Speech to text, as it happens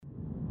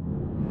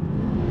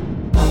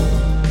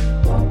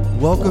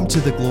Welcome to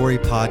the Glory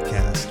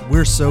Podcast.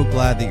 We're so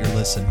glad that you're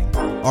listening.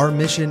 Our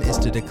mission is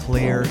to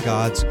declare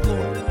God's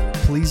glory.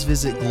 Please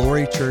visit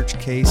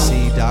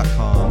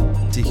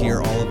glorychurchkc.com to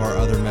hear all of our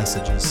other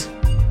messages.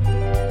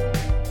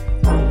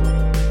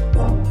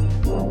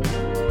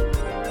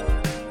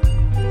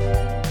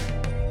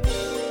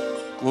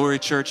 Glory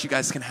Church, you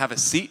guys can have a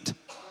seat.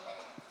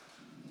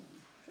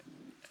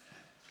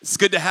 It's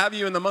good to have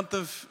you in the month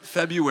of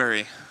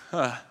February.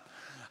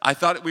 I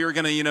thought we were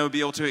going to, be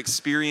able to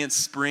experience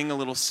spring a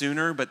little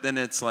sooner, but then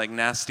it's like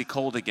nasty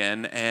cold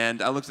again.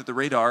 And I looked at the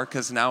radar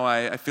because now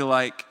I feel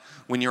like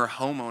when you're a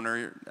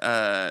homeowner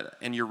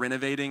and you're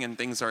renovating and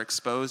things are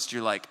exposed,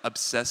 you're like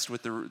obsessed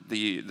with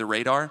the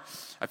radar.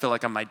 I feel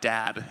like I'm my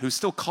dad, who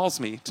still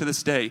calls me to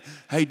this day.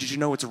 Hey, did you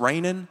know it's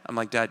raining? I'm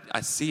like, Dad, I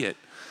see it.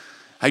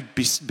 Hey,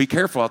 be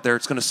careful out there.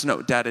 It's going to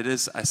snow. Dad, it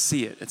is. I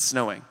see it. It's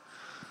snowing.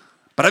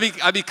 But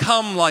I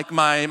become like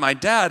my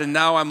dad, and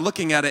now I'm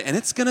looking at it, and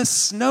it's going to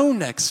snow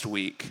next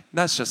week.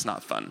 That's just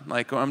not fun.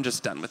 Like, I'm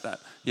just done with that.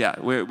 Yeah,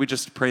 we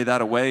just pray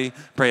it away.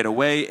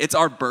 It's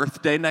our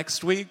birthday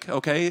next week,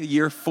 okay?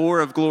 Year 4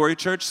 of Glory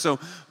Church. So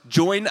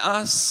join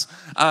us.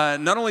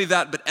 Not only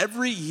that, but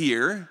every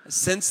year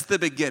since the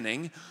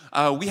beginning,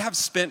 we have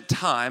spent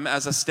time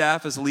as a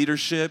staff, as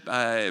leadership.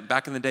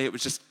 Back in the day, it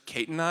was just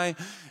Kate and I.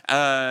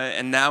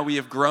 And now we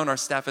have grown, our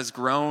staff has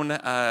grown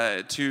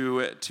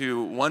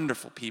to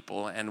wonderful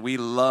people, and we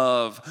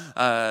love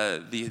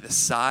the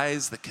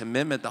size, the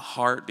commitment, the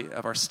heart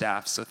of our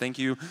staff. So thank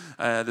you,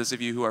 those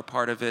of you who are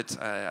part of it.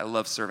 I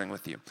love serving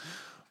with you.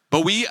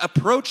 But we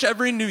approach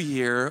every new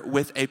year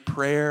with a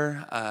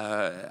prayer,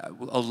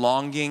 a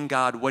longing.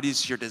 God, what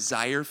is your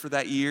desire for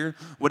that year?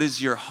 What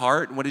is your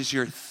heart? What is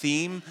your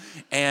theme?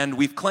 And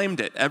we've claimed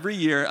it every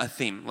year, a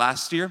theme.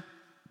 Last year,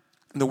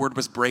 the word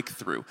was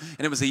breakthrough,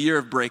 and it was a year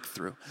of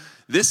breakthrough.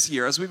 This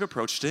year, as we've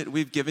approached it,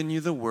 we've given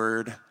you the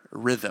word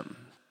rhythm,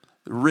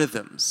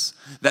 rhythms.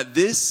 That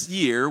this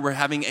year, we're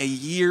having a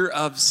year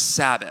of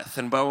Sabbath.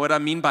 And by what I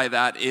mean by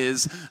that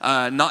is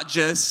not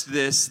just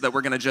this, that we're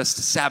going to just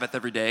Sabbath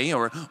every day,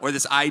 or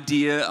this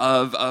idea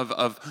of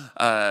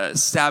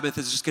Sabbath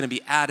is just going to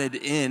be added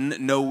in.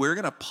 No, we're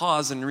going to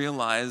pause and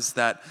realize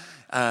that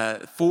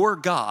for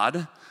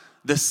God,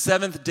 the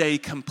seventh day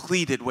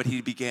completed what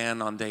he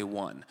began on day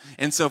 1.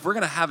 And so if we're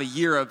going to have a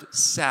year of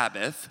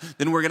Sabbath,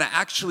 then we're going to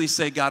actually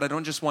say, God, I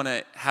don't just want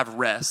to have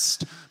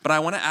rest, but I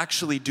want to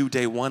actually do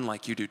day 1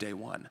 like you do day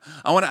 1.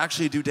 I want to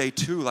actually do day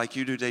 2 like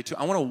you do day 2.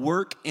 I want to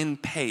work in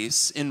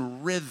pace,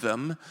 in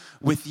rhythm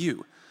with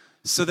you.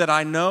 So that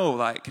I know,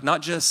 like,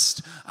 not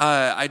just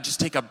I just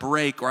take a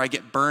break or I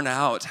get burnt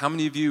out. How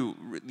many of you,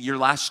 your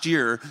last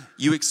year,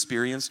 you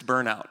experienced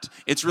burnout?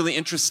 It's really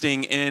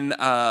interesting in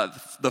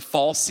the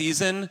fall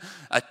season,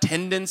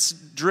 attendance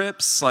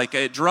drips, like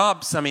it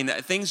drops. I mean,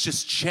 things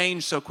just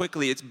change so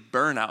quickly. It's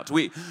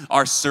burnout.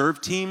 Our serve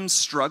teams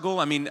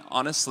struggle. I mean,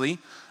 honestly,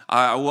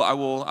 I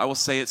will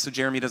say it so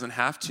Jeremy doesn't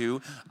have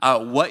to.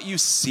 What you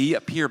see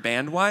up here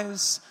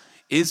band-wise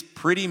is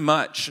pretty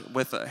much,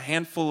 with a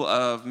handful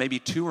of maybe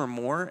 2 or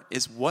more,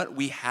 is what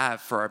we have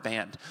for our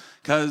band.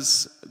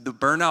 Because the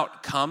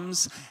burnout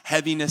comes,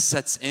 heaviness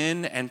sets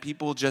in, and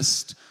people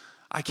just,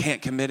 I can't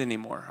commit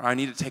anymore, or I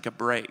need to take a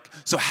break.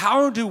 So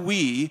how do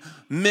we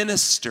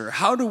minister?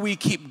 How do we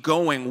keep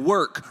going,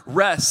 work,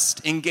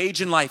 rest,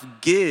 engage in life,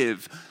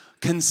 give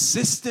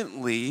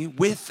consistently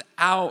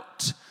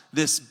without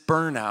this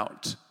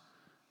burnout?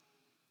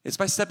 It's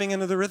by stepping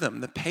into the rhythm,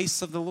 the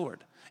pace of the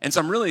Lord. And so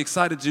I'm really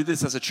excited to do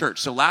this as a church.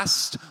 So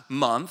last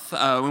month,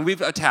 when we've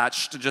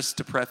attached, just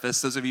to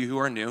preface those of you who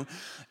are new,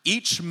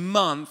 each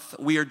month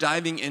we are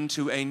diving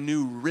into a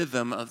new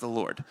rhythm of the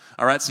Lord.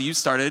 All right, so you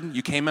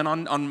came in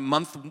on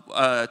month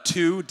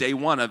 2, day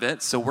 1 of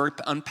it. So we're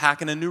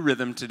unpacking a new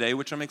rhythm today,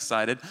 which I'm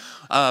excited.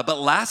 But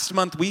last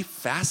month we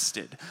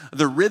fasted,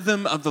 the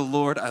rhythm of the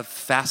Lord of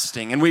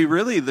fasting. And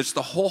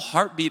the whole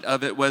heartbeat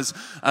of it was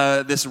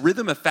this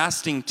rhythm of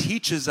fasting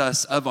teaches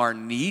us of our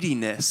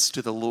neediness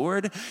to the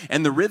Lord.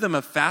 And the rhythm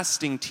of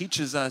fasting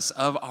teaches us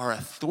of our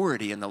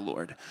authority in the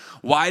Lord.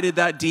 Why did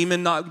that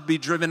demon not be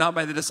driven out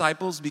by the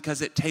disciples?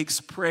 Because it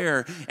takes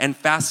prayer and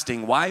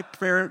fasting. Why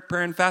prayer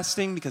and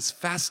fasting? Because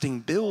fasting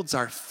builds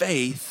our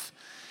faith,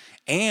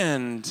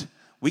 and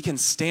we can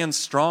stand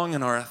strong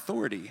in our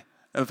authority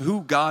of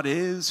who God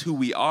is, who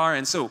we are.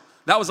 And so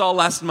that was all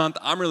last month.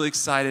 I'm really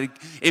excited.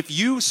 If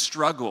you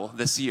struggle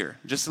this year,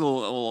 just a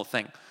little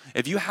thing.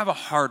 If you have a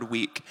hard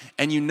week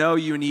and you know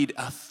you need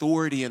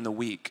authority in the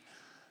week,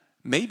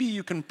 maybe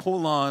you can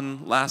pull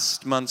on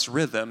last month's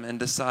rhythm and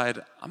decide,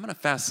 I'm going to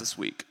fast this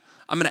week.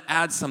 I'm going to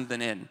add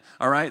something in,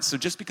 all right? So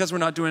just because we're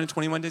not doing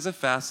 21 days of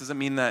fast doesn't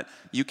mean that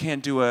you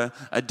can't do a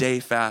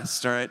day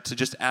fast, all right, to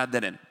just add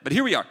that in. But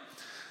here we are.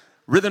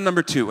 Rhythm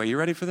number 2. Are you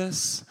ready for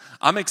this?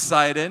 I'm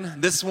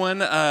excited. This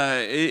one,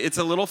 it's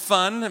a little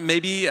fun,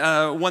 maybe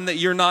one that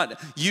you're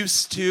not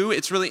used to.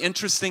 It's really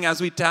interesting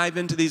as we dive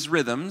into these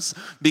rhythms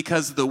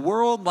because the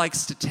world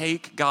likes to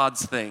take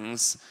God's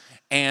things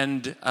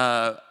and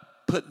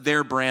put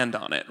their brand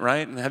on it,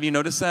 right? Have you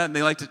noticed that?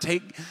 They like to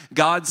take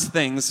God's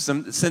things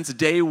since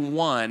day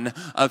one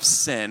of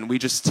sin. We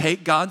just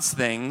take God's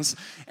things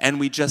and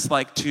we just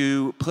like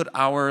to put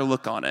our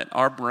look on it,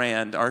 our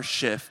brand, our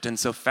shift. And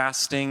so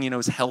fasting,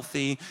 is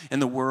healthy in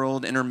the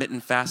world,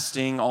 intermittent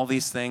fasting, all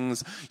these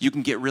things. You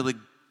can get really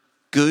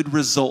good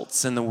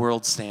results in the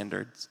world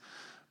standards.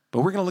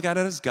 But we're going to look at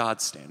it as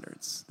God's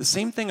standards. The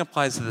same thing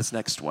applies to this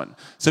next one.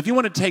 So if you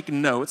want to take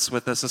notes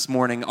with us this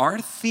morning, our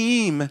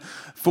theme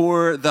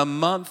for the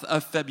month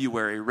of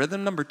February,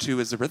 rhythm number 2,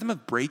 is the rhythm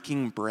of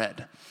breaking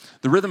bread.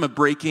 The rhythm of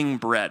breaking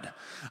bread,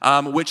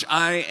 which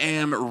I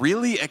am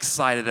really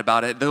excited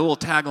about it. The little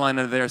tagline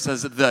over there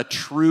says, the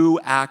true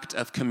act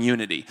of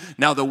community.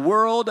 Now, the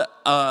world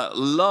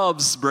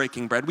loves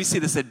breaking bread. We see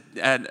this at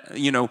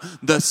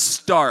the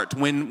start.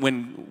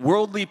 When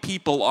worldly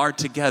people are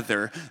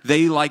together,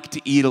 they like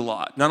to eat a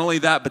lot. Not only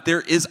that, but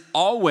there is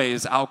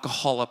always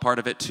alcohol a part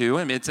of it too.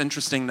 I mean, it's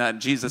interesting that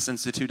Jesus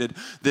instituted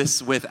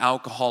this with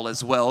alcohol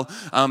as well,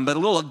 but a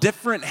little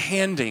different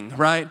handing,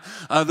 right?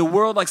 The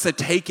world likes to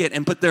take it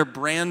and put their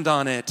brand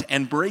on it,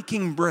 and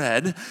breaking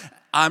bread,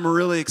 I'm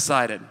really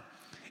excited.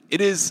 It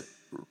is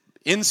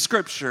in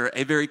Scripture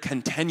a very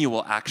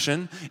continual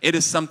action. It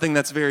is something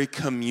that's very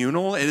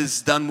communal. It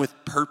is done with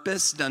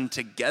purpose, done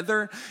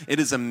together.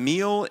 It is a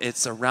meal.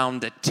 It's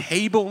around a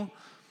table.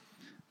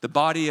 The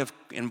body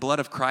and blood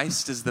of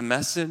Christ is the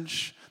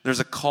message. There's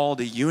a call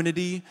to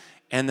unity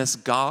and this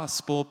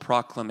gospel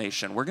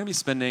proclamation. We're going to be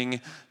spending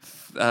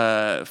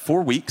 4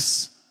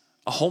 weeks,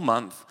 a whole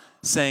month,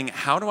 saying,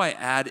 how do I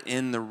add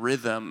in the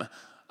rhythm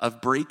of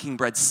breaking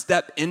bread,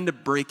 step into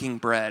breaking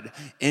bread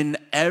in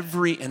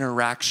every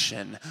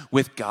interaction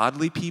with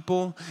godly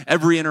people,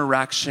 every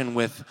interaction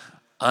with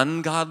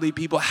ungodly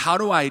people? How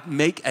do I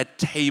make a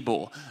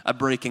table a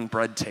breaking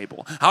bread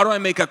table? How do I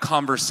make a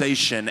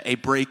conversation a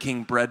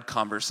breaking bread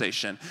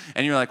conversation?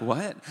 And you're like,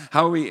 what?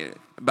 How are we?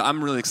 But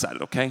I'm really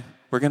excited, okay?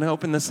 We're going to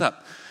open this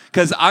up.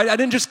 Because I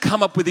didn't just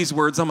come up with these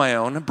words on my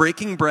own.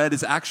 Breaking bread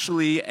is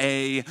actually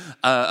a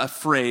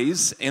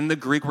phrase in the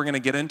Greek. We're going to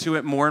get into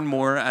it more and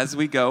more as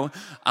we go.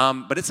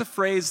 But it's a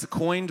phrase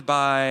coined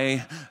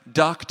by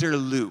Dr.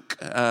 Luke,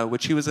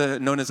 which he was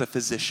known as a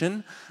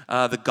physician.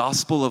 The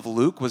Gospel of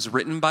Luke was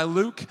written by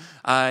Luke.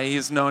 He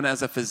is known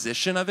as a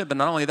physician of it. But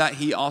not only that,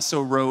 he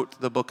also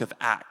wrote the book of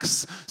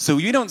Acts. So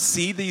you don't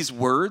see these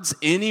words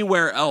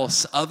anywhere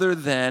else other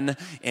than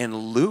in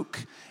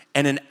Luke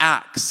and in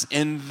Acts.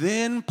 And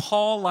then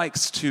Paul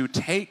likes to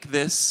take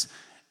this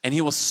and he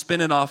will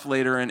spin it off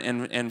later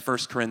in 1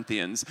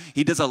 Corinthians.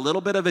 He does a little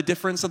bit of a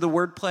difference of the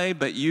wordplay,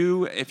 but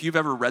if you've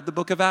ever read the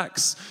book of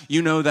Acts,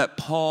 you know that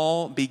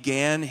Paul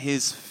began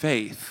his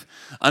faith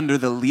under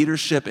the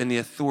leadership and the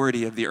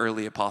authority of the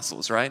early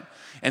apostles, right?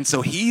 And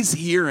so he's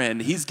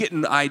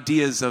getting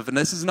ideas of, and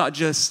this is not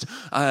just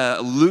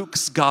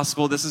Luke's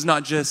gospel, this is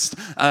not just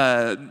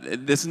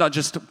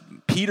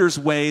Peter's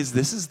ways,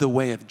 this is the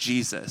way of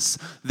Jesus.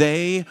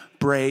 They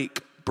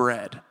break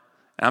bread.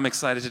 I'm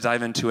excited to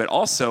dive into it.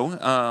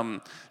 Also,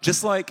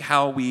 just like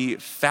how we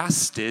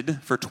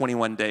fasted for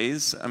 21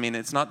 days, I mean,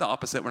 it's not the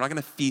opposite. We're not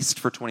going to feast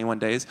for 21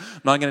 days.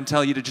 I'm not going to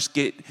tell you to just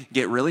get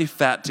really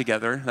fat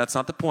together. That's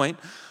not the point.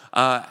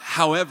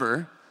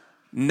 However,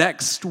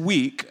 next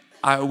week,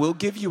 I will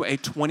give you a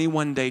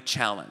 21-day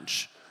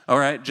challenge. All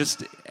right,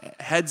 just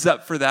heads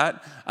up for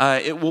that.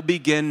 It will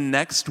begin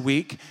next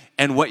week.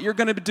 And what you're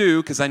going to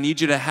do, because I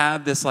need you to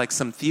have this like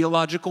some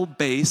theological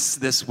base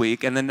this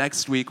week, and then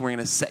next week we're going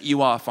to set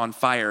you off on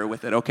fire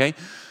with it, okay?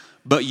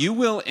 But you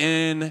will,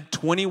 in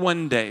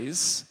 21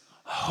 days,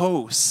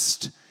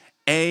 host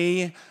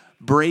a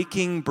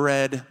breaking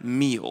bread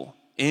meal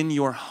in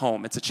your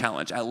home. It's a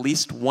challenge, at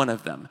least one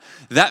of them.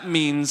 That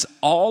means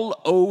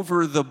all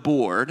over the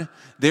board,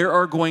 there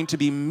are going to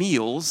be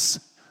meals,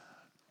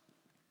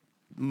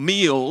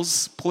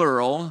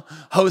 plural,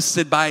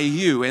 hosted by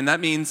you. And that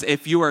means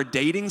if you are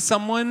dating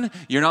someone,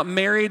 you're not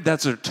married,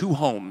 that's 2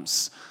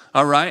 homes.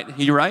 All right?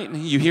 You right?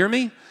 You hear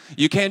me?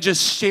 You can't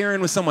just share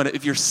in with someone.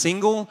 If you're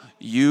single,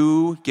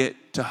 you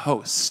get to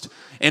host.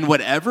 In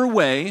whatever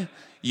way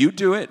you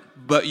do it,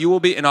 but you will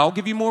be, and I'll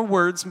give you more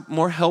words,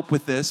 more help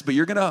with this, but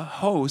you're going to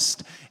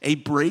host a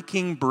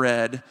breaking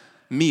bread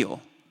meal,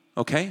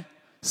 okay?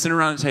 Sit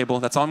around a table.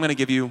 That's all I'm going to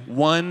give you.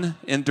 One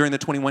during the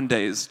 21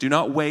 days. Do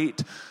not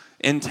wait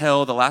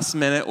until the last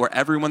minute or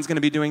everyone's going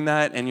to be doing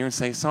that and you're going to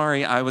say,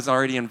 sorry, I was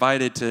already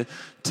invited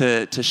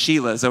to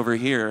Sheila's over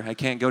here. I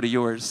can't go to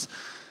yours.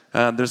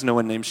 There's no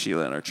one named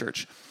Sheila in our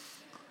church.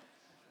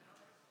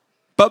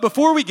 But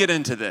before we get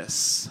into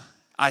this,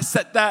 I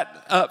set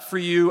that up for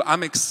you.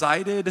 I'm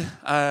excited.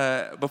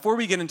 Before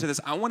we get into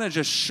this, I want to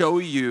just show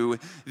you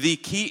the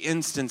key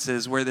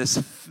instances where this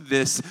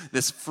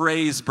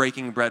phrase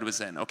breaking bread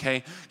was in,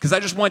 okay? Because I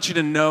just want you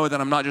to know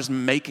that I'm not just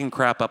making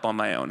crap up on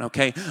my own,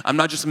 okay? I'm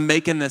not just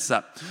making this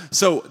up.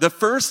 So the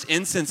first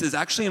instance is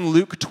actually in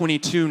Luke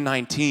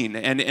 22:19,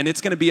 and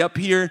it's going to be up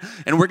here,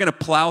 and we're going to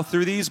plow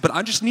through these, but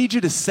I just need you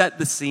to set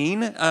the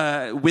scene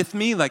with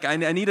me. Like I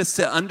need us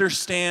to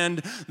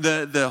understand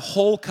the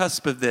whole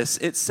cusp of this.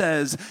 It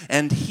says,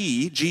 and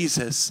he,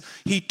 Jesus,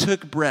 he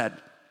took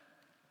bread.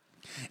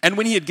 And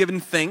when he had given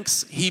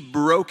thanks, he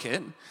broke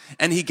it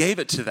and he gave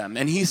it to them.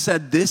 And he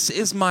said, "This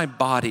is my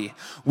body,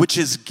 which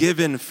is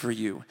given for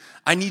you.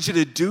 I need you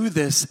to do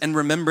this in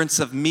remembrance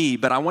of me."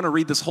 But I want to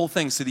read this whole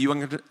thing so that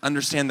you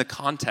understand the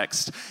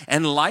context.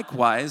 "And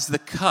likewise, the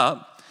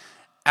cup,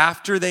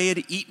 after they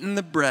had eaten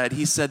the bread,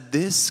 he said,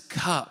 'This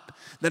cup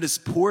that is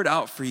poured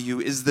out for you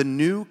is the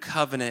new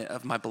covenant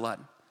of my blood.'"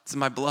 It's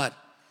my blood.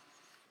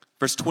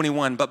 Verse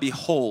 21, "But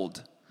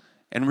behold,"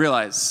 and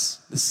realize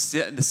the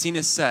scene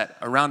is set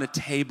around a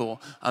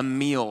table, a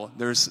meal.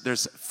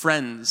 There's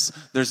friends,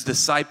 there's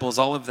disciples,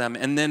 all of them.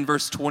 And then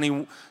verse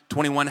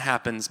 21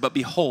 happens. "But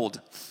behold,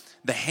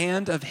 the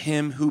hand of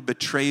him who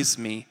betrays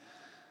me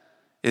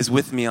is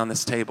with me on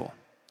this table.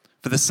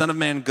 For the Son of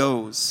Man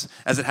goes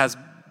as it has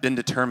been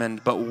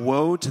determined, but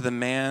woe to the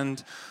man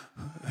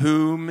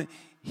whom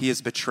he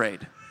has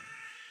betrayed."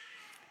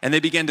 And they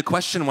began to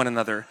question one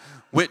another,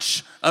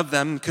 which of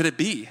them could it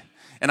be?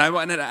 And I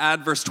wanted to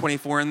add verse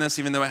 24 in this,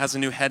 even though it has a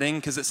new heading,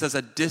 because it says,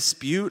 "A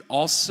dispute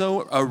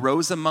also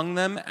arose among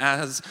them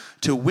as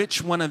to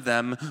which one of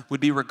them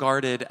would be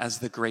regarded as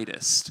the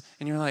greatest."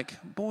 And you're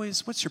like,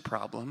 boys, what's your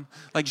problem?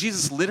 Like,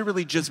 Jesus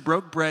literally just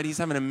broke bread. He's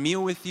having a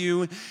meal with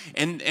you.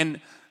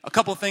 And a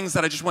couple things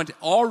that I just want to,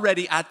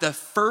 already at the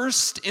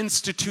first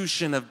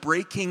institution of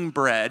breaking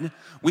bread,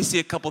 we see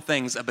a couple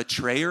things. A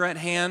betrayer at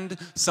hand,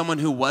 someone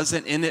who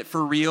wasn't in it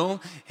for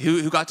real,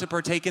 who got to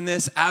partake in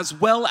this, as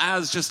well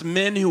as just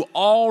men who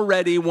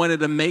already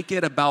wanted to make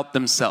it about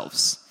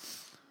themselves.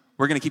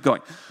 We're going to keep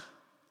going.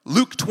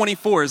 Luke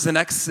 24 is the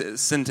next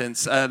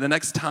sentence, the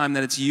next time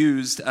that it's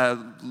used.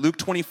 Luke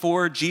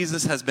 24,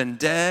 Jesus has been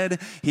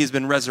dead, he's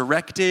been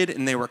resurrected,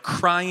 and they were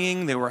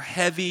crying, they were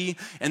heavy.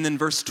 And then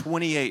verse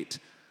 28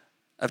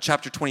 of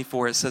chapter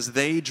 24, it says,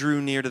 "They drew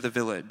near to the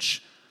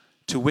village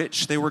to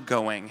which they were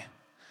going,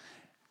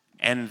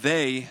 and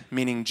they,"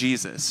 meaning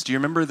Jesus. Do you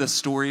remember the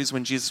stories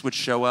when Jesus would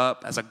show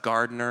up as a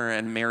gardener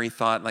and Mary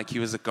thought like he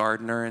was a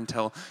gardener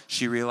until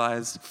she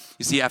realized?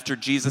 You see, after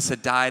Jesus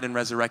had died and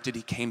resurrected,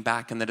 he came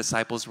back and the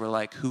disciples were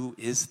like, "Who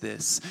is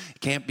this? It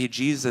can't be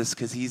Jesus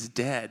because he's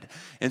dead."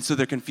 And so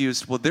they're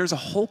confused. Well, there's a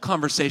whole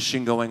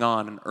conversation going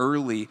on in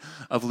early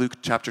of Luke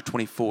chapter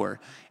 24.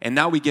 And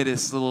now we get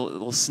this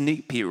little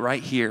sneak peek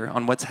right here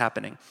on what's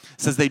happening. It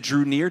says they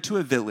drew near to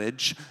a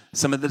village,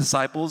 some of the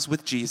disciples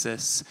with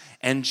Jesus,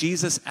 and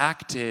Jesus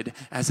acted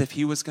as if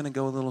he was going to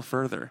go a little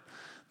further.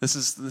 This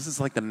is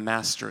like the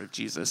master of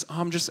Jesus. "Oh,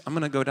 I'm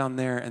going to go down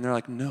there." And they're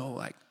like, "No,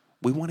 like,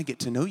 we want to get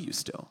to know you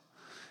still."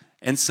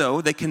 And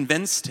so they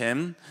convinced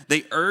him,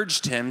 they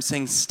urged him,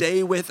 saying,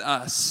 "Stay with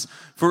us,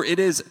 for it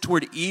is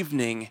toward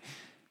evening,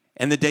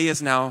 and the day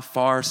is now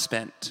far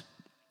spent."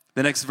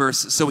 The next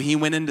verse, "So he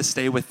went in to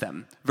stay with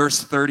them."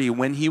 Verse 30,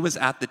 "When he was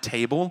at the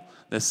table,"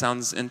 this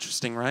sounds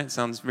interesting, right? It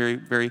sounds very,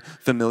 very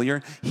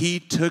familiar. "He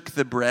took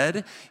the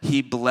bread,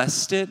 he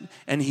blessed it,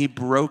 and he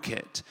broke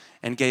it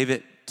and gave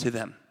it to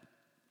them.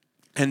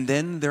 And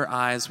then their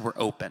eyes were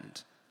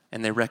opened,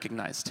 and they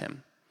recognized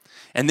him.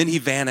 And then he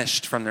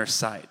vanished from their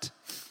sight."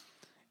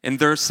 In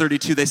verse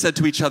 32, they said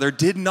to each other,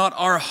 "Did not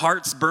our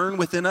hearts burn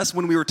within us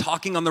when we were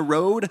talking on the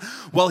road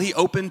while he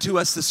opened to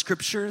us the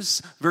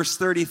scriptures?" Verse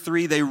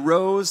 33, they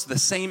rose the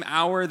same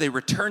hour, they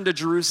returned to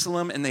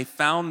Jerusalem, and they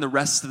found the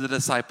rest of the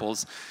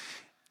disciples,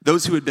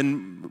 those who had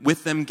been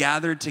with them,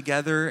 gathered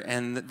together.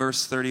 And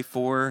verse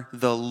 34,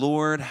 "The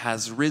Lord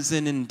has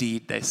risen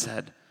indeed," they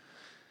said,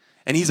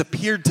 "and he's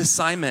appeared to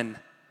Simon."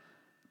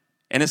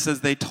 And it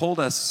says they told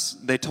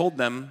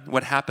them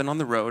what happened on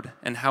the road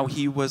and how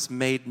he was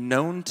made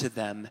known to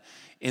them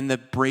in the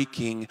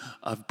breaking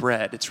of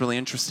bread. It's really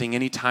interesting.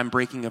 Anytime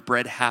breaking of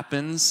bread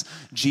happens,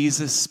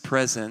 Jesus'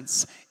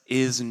 presence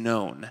is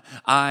known.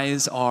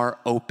 Eyes are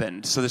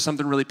opened. So there's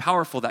something really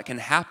powerful that can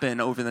happen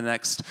over the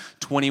next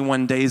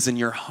 21 days in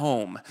your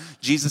home.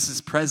 Jesus'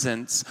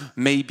 presence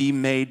may be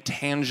made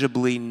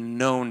tangibly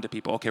known to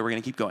people. Okay, we're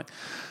going to keep going.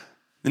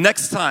 The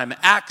next time,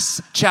 Acts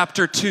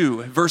chapter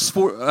 2, verse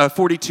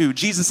 42,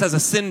 Jesus has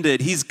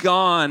ascended, he's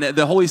gone,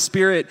 the Holy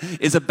Spirit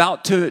is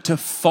about to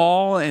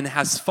fall and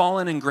has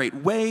fallen in great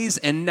ways,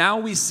 and now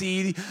we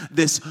see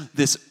this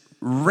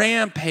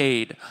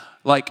rampage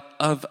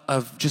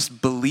of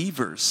just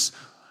believers.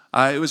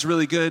 It was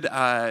really good.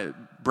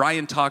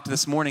 Brian talked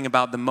this morning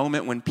about the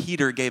moment when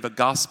Peter gave a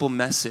gospel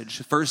message,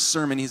 the first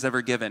sermon he's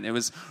ever given. It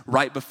was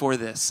right before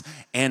this.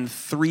 And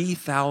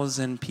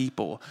 3,000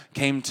 people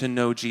came to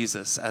know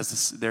Jesus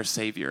as their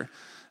Savior.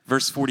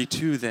 Verse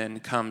 42 then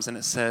comes and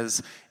it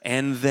says,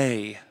 "And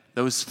they,"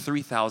 those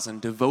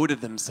 3,000, "devoted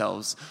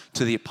themselves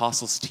to the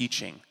apostles'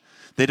 teaching."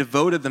 They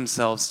devoted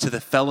themselves to the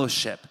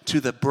fellowship,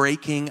 to the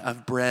breaking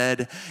of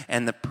bread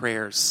and the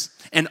prayers.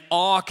 And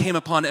awe came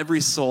upon every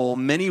soul.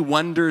 Many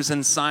wonders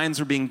and signs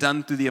were being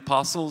done through the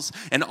apostles,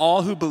 and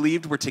all who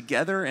believed were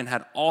together and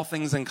had all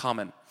things in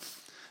common.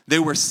 They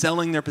were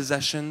selling their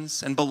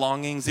possessions and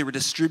belongings. They were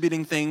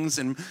distributing things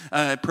and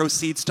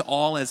proceeds to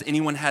all as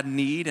anyone had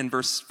need. And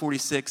verse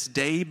 46,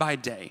 day by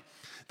day,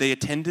 they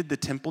attended the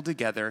temple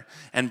together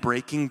and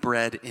breaking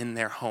bread in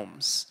their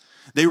homes.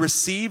 They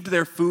received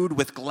their food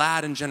with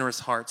glad and generous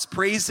hearts,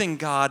 praising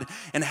God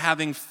and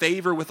having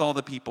favor with all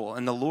the people.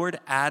 And the Lord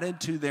added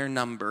to their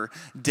number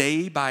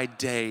day by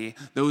day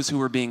those who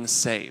were being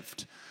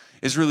saved.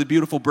 It's really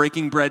beautiful.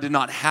 Breaking bread did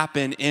not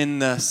happen in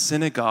the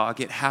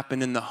synagogue. It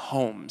happened in the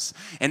homes.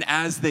 And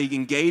as they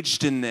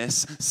engaged in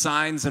this,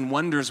 signs and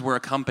wonders were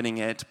accompanying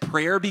it.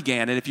 Prayer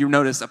began. And if you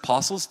notice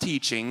apostles'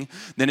 teaching,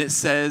 then it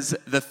says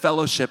the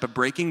fellowship of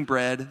breaking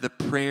bread, the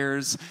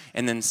prayers,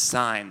 and then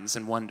signs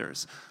and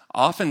wonders.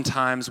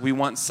 Oftentimes, we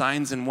want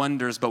signs and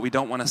wonders, but we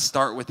don't want to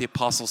start with the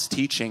apostles'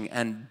 teaching,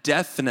 and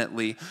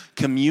definitely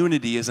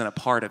community isn't a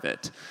part of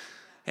it.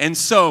 And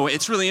so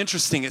it's really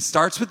interesting. It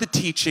starts with the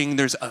teaching.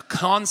 There's a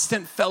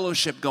constant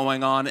fellowship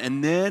going on,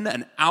 and then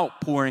an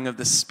outpouring of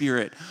the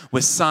Spirit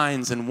with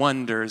signs and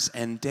wonders,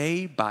 and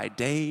day by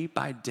day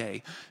by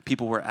day,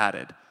 people were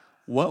added.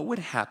 What would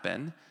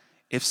happen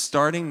if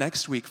starting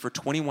next week for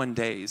 21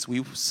 days,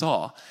 we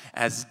saw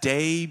as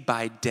day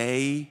by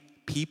day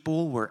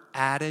people were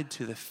added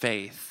to the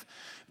faith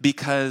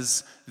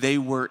because they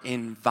were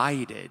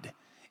invited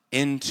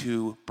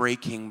into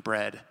breaking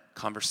bread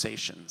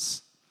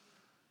conversations?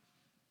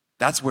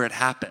 That's where it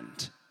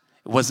happened.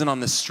 It wasn't on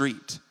the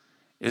street.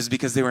 It was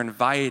because they were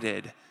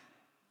invited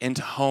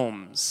into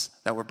homes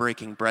that were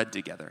breaking bread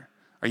together.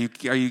 Are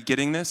you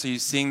getting this? Are you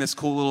seeing this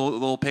cool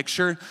little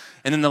picture?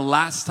 And then the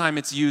last time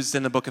it's used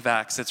in the book of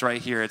Acts, it's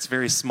right here. It's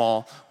very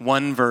small,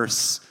 one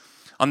verse.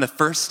 On the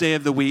first day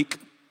of the week,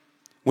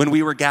 when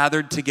we were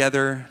gathered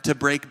together to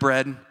break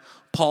bread,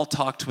 Paul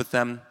talked with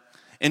them,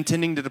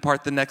 intending to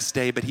depart the next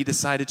day, but he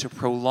decided to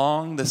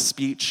prolong the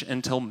speech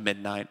until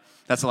midnight.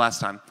 That's the last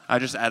time. I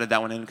just added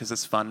that one in because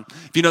it's fun.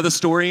 If you know the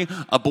story,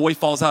 a boy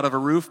falls out of a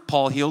roof,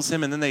 Paul heals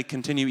him, and then they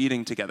continue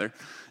eating together.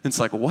 It's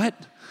like, what?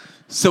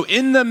 So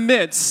in the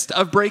midst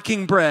of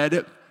breaking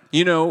bread,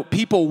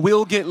 people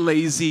will get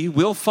lazy,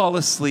 will fall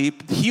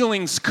asleep,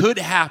 healings could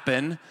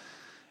happen,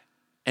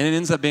 and it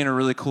ends up being a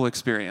really cool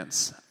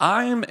experience.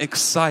 I'm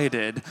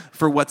excited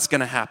for what's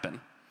going to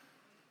happen.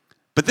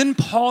 But then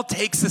Paul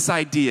takes this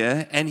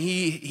idea and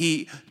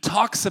he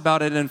talks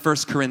about it in 1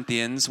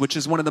 Corinthians, which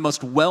is one of the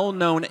most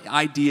well-known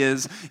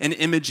ideas and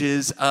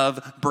images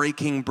of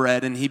breaking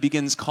bread. And he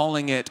begins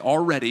calling it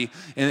already,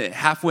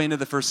 halfway into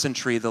the first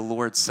century, the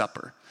Lord's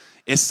Supper.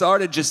 It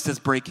started just as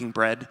breaking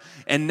bread,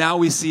 and now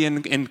we see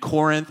in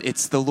Corinth,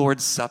 it's the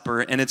Lord's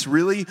Supper, and it's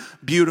really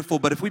beautiful.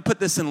 But if we put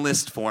this in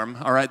list form,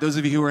 all right, those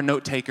of you who are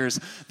note takers,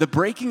 the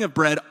breaking of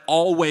bread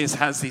always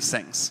has these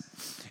things.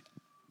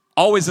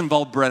 Always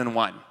involved bread and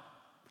wine.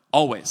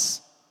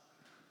 Always.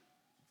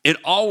 It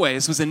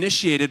always was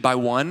initiated by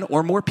one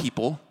or more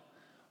people,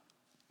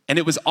 and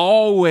it was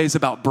always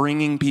about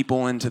bringing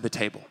people into the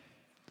table.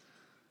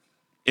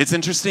 It's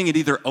interesting, it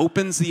either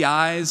opens the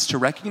eyes to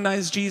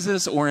recognize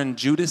Jesus, or in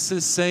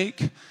Judas's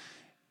sake,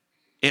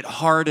 it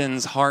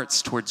hardens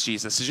hearts towards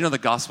Jesus. Did you know the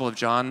Gospel of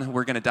John?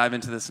 We're going to dive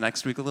into this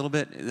next week a little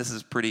bit. This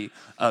is pretty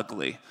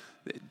ugly.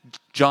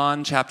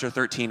 John chapter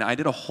 13, I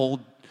did a whole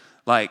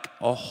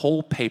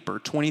paper,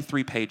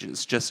 23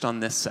 pages just on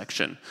this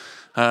section.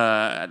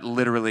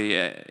 Literally,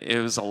 it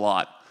was a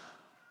lot.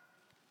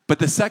 But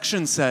the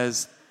section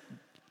says,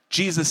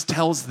 Jesus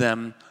tells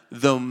them,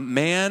 the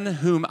man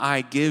whom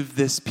I give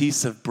this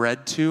piece of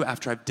bread to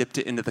after I've dipped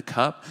it into the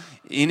cup,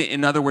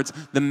 in other words,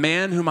 the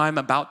man whom I'm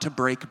about to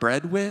break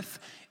bread with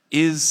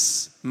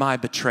is my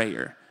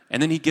betrayer.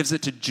 And then he gives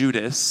it to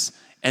Judas,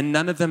 and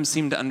none of them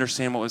seemed to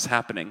understand what was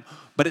happening.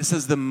 But it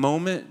says the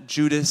moment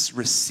Judas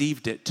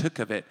received it, took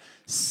of it,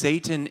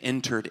 Satan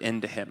entered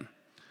into him.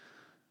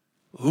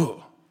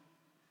 Ooh,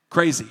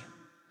 crazy.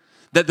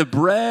 That the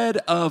bread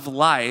of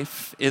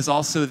life is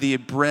also the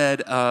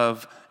bread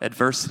of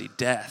adversity,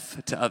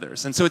 death to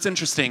others. And so it's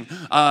interesting.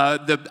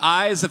 The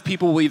eyes of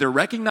people will either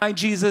recognize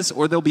Jesus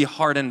or they'll be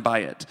hardened by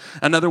it.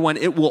 Another one,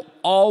 it will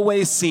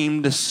always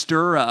seem to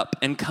stir up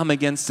and come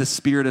against a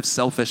spirit of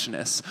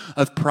selfishness,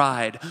 of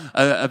pride,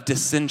 of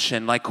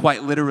dissension. Like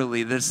quite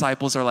literally, the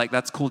disciples are like,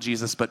 that's cool,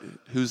 Jesus, but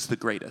who's the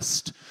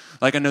greatest?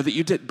 Like, I know that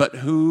you did, but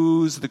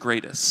who's the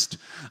greatest?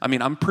 I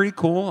mean, I'm pretty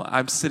cool.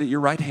 I sit at your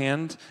right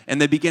hand.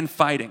 And they begin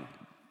fighting.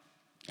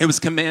 It was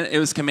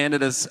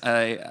commanded as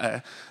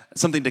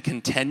something to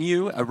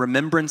continue, a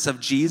remembrance of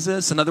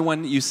Jesus. Another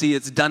one, you see,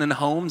 it's done in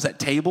homes, at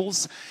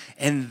tables.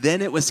 And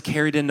then it was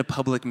carried into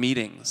public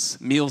meetings,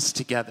 meals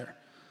together.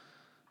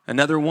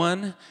 Another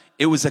one,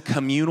 it was a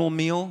communal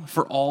meal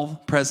for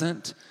all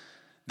present.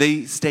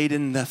 They stayed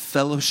in the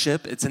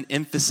fellowship. It's an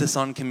emphasis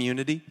on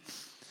community.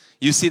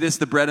 You see this,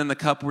 the bread and the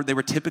cup, where they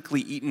were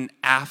typically eaten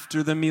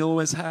after the meal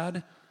was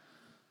had.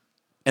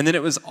 And then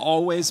it was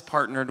always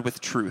partnered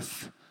with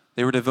truth.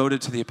 They were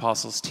devoted to the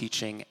apostles'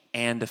 teaching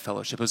and to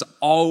fellowship. It was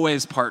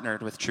always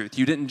partnered with truth.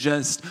 You didn't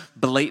just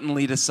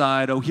blatantly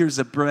decide, oh, here's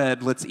a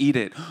bread, let's eat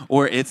it.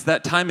 Or it's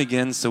that time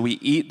again, so we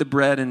eat the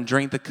bread and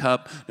drink the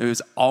cup. It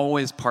was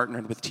always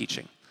partnered with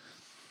teaching.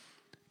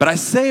 But I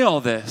say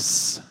all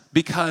this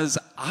because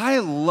I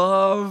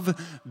love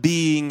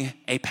being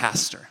a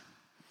pastor.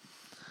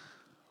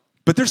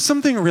 But there's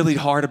something really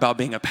hard about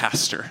being a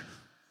pastor.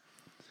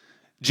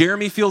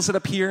 Jeremy feels it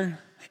up here.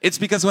 It's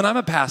because when I'm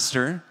a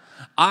pastor,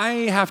 I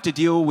have to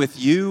deal with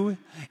you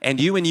and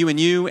you and you and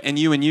you and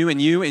you and you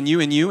and you and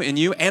you and you and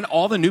you and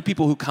all the new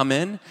people who come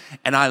in,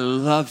 and I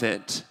love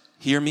it.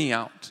 Hear me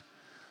out.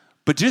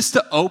 But just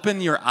to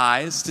open your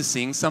eyes to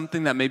seeing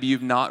something that maybe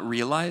you've not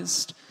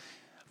realized,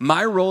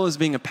 my role as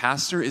being a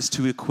pastor is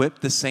to equip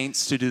the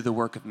saints to do the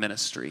work of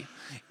ministry.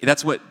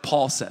 That's what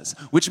Paul says,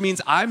 which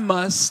means I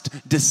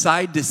must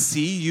decide to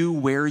see you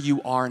where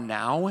you are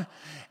now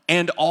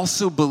and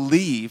also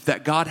believe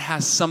that God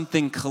has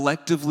something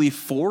collectively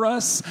for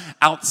us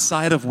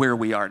outside of where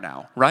we are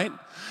now, right?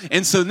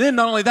 And so then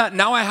not only that,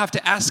 now I have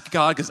to ask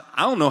God, because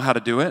I don't know how to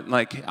do it.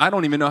 Like, I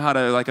don't even know how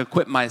to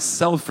equip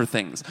myself for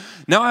things.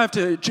 Now I have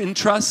to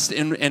entrust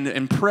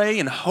and pray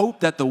and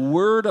hope that the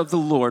word of the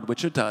Lord,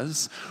 which it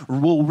does,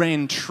 will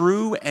reign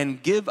true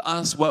and give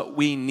us what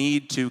we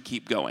need to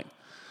keep going.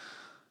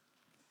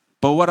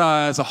 But what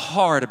is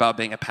hard about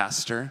being a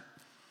pastor,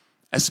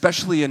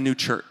 especially a new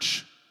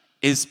church,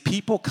 is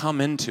people come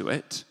into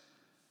it,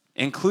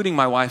 including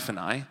my wife and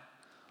I,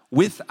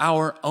 with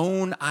our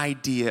own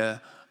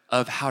idea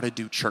of how to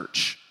do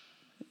church.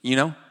 You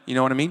know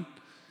what I mean?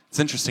 It's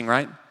interesting,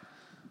 right?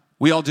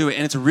 We all do it,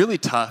 and it's really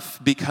tough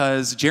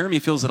because Jeremy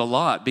feels it a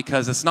lot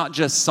because it's not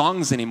just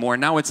songs anymore.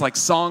 Now it's like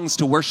songs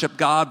to worship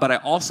God, but I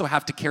also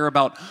have to care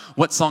about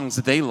what songs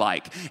they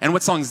like. And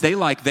what songs they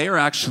like, they are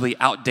actually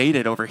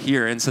outdated over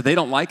here, and so they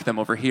don't like them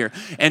over here.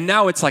 And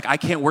now it's like I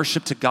can't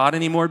worship to God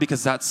anymore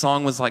because that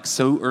song was like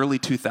so early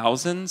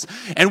 2000s.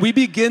 And we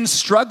begin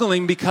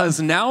struggling because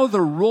now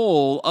the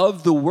role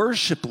of the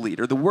worship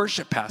leader, the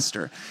worship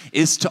pastor,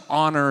 is to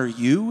honor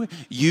you,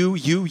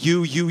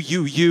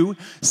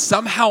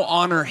 somehow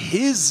honor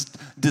his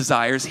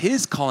desires,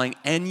 his calling,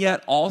 and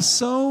yet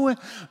also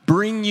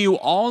bring you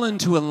all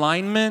into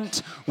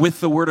alignment with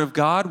the Word of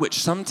God, which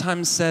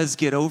sometimes says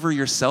get over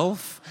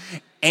yourself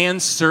and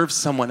serve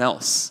someone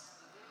else.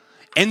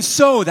 And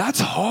so that's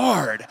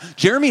hard.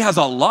 Jeremy has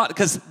a lot,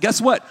 because guess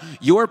what?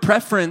 Your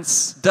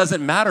preference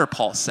doesn't matter,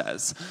 Paul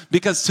says,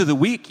 because to the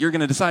weak, you're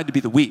going to decide to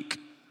be the weak.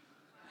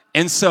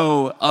 And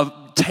so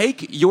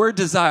take your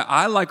desire.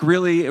 I like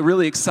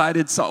really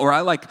excited, or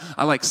I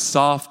like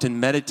soft and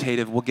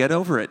meditative. We'll get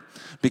over it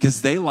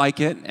because they like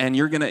it, and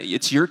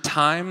it's your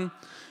time,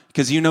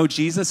 because you know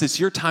Jesus, it's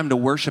your time to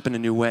worship in a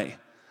new way,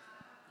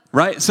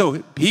 right?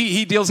 So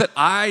he deals it,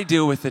 I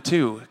deal with it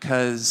too,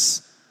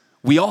 because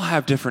we all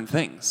have different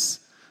things.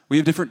 We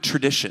have different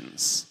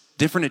traditions,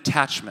 different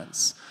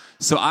attachments.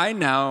 So I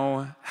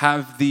now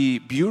have the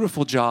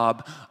beautiful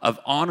job of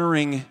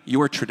honoring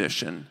your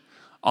tradition,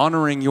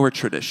 honoring your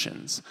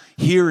traditions,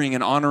 hearing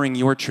and honoring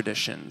your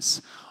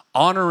traditions,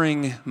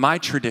 honoring my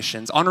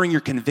traditions, honoring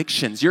your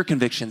convictions, their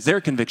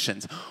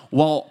convictions,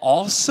 while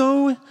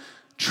also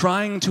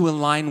trying to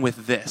align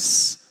with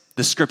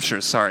the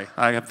scriptures, sorry,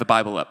 I have the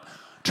Bible up,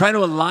 trying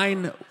to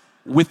align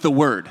with the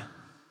word.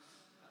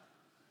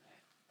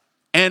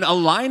 And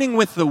aligning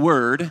with the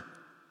word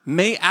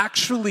may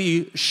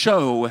actually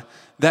show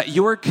that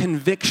your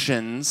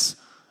convictions,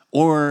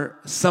 or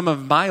some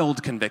of my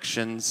old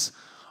convictions,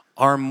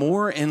 are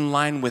more in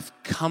line with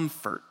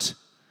comfort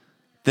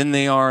than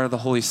they are the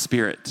Holy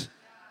Spirit.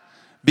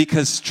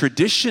 Because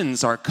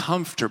traditions are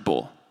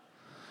comfortable.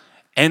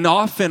 And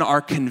often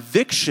our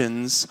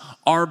convictions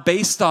are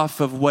based off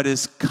of what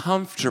is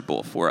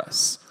comfortable for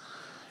us.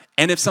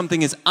 And if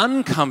something is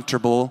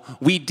uncomfortable,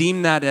 we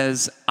deem that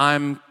as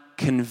I'm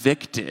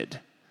convicted.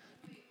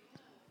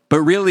 But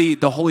really,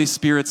 the Holy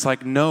Spirit's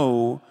like,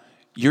 no,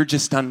 you're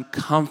just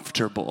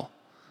uncomfortable.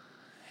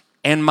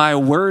 And my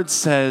word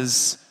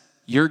says,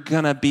 you're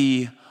gonna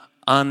be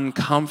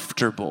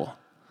uncomfortable.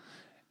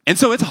 And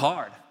so it's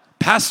hard.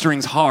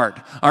 Pastoring's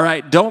hard, all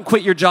right? Don't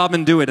quit your job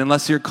and do it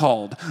unless you're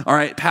called, all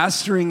right?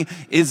 Pastoring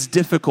is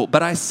difficult,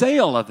 but I say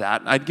all of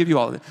that, I'd give you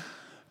all of it,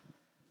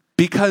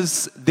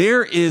 because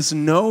there is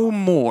no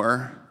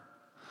more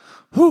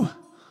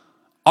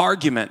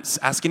arguments.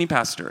 Ask any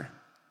pastor.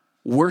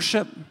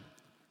 Worship,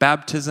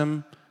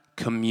 baptism,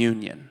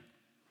 communion.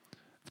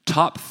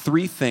 Top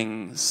 3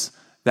 things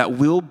that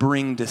will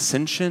bring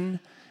dissension,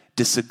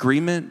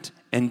 disagreement,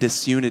 and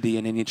disunity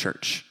in any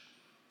church.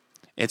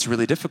 It's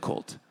really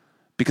difficult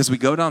because we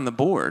go down the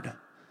board,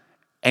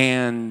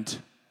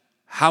 and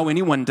how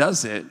anyone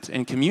does it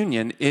in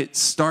communion, it's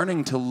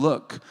starting to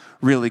look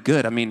really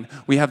good. I mean,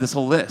 we have this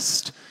whole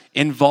list.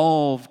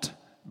 Involved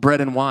bread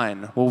and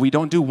wine. Well, we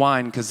don't do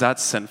wine because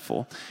that's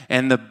sinful.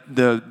 And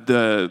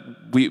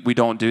we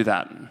don't do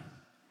that.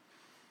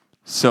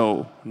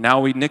 So now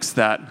we nix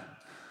that.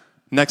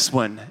 Next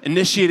one,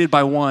 initiated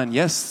by one.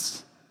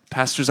 Yes,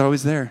 pastor's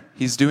always there.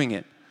 He's doing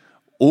it.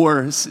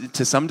 Or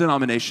to some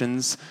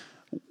denominations,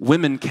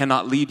 women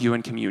cannot lead you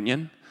in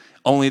communion.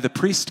 Only the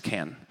priest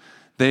can.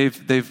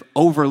 They've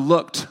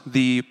overlooked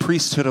the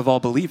priesthood of all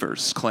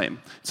believers claim.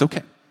 It's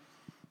okay.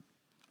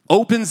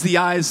 Opens the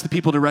eyes to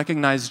people to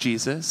recognize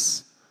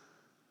Jesus.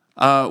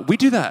 We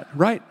do that,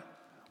 right?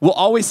 We'll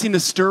always seem to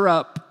stir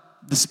up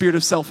the spirit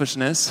of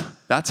selfishness.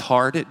 That's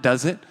hard. It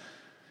does it.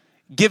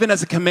 Given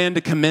as a command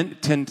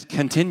to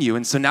continue.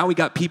 And so now we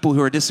got people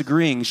who are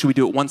disagreeing. Should we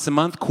do it once a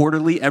month,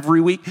 quarterly,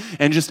 every week?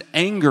 And just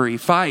angry,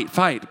 fight,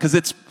 because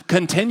it's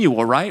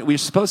continual, right? We're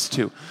supposed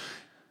to.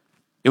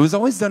 It was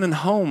always done in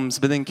homes,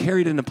 but then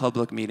carried into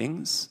public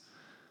meetings.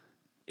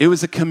 It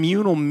was a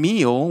communal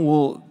meal.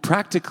 Well,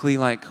 practically,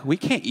 like, we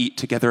can't eat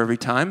together every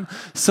time.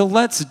 So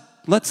let's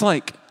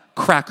like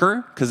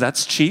cracker, because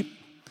that's cheap.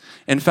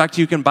 In fact,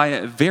 you can buy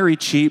it very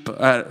cheap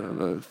at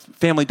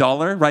Family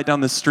Dollar right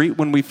down the street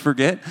when we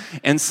forget.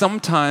 And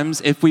sometimes,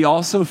 if we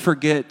also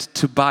forget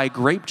to buy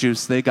grape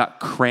juice, they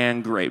got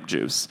cran grape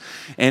juice.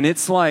 And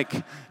it's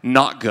like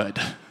not good.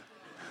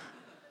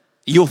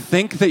 You'll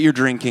think that you're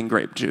drinking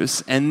grape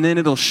juice, and then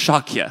it'll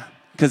shock you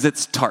because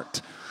it's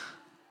tart.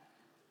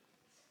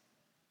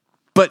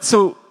 But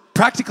so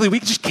practically, we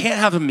just can't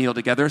have a meal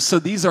together, so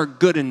these are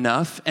good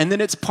enough. And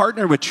then it's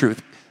partnered with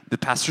truth. The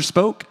pastor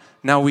spoke,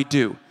 now we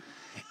do.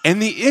 And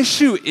the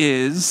issue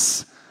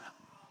is,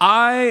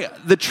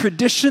 the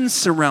traditions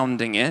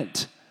surrounding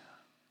it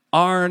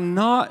are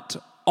not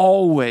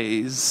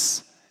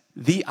always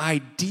the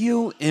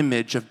ideal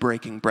image of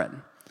breaking bread.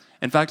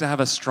 In fact, I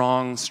have a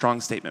strong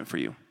statement for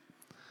you.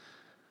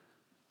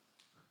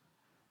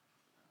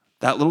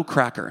 That little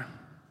cracker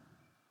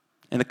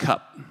in the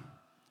cup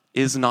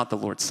is not the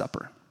Lord's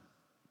Supper.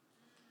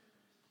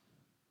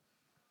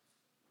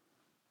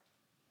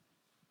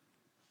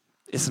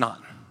 It's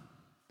not.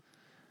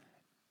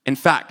 In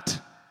fact,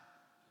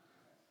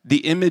 the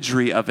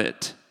imagery of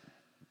it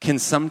can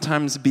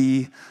sometimes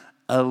be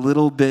a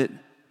little bit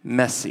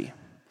messy.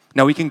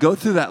 Now, we can go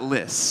through that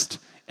list,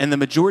 and the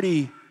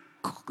majority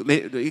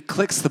it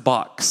clicks the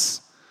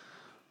box.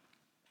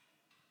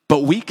 But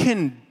we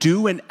can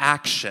do an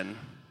action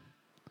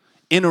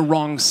in a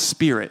wrong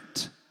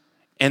spirit,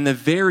 and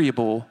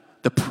the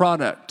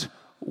product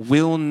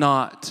will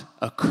not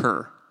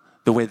occur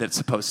the way that it's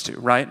supposed to,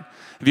 right?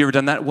 Have you ever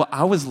done that? Well,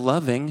 I was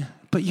loving,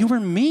 but you were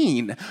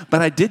mean.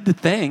 But I did the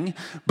thing,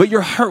 but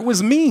your heart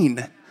was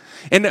mean.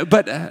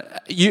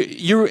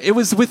 It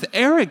was with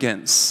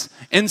arrogance.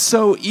 And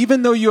so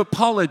even though you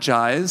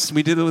apologized,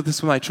 we did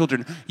this with my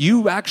children,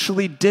 you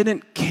actually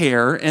didn't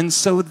care, and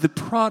so the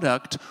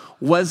product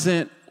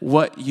wasn't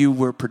what you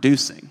were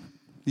producing.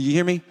 Do you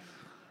hear me?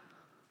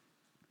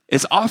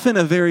 It's often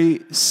a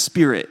very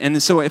spirit.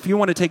 And so if you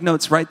want to take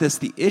notes, write this.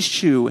 The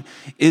issue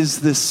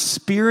is the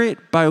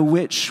spirit by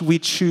which we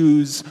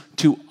choose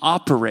to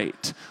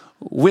operate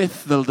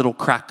with the little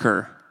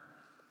cracker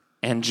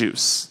and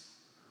juice.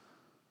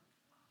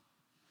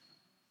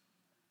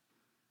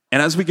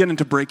 And as we get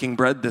into breaking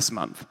bread this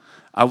month,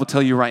 I will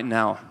tell you right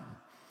now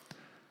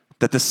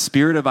that the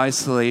spirit of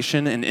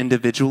isolation and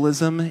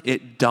individualism,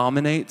 it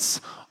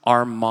dominates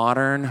our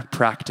modern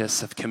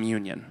practice of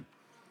communion.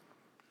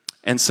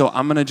 And so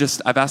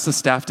I've asked the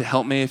staff to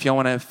help me if y'all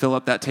want to fill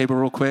up that table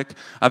real quick.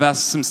 I've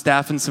asked some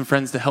staff and some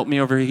friends to help me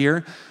over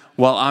here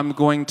while I'm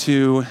going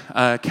to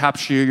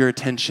capture your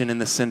attention in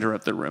the center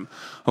of the room,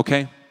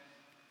 okay?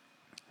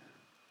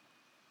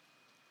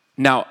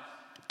 Now,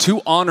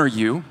 to honor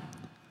you,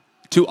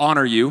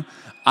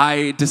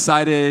 I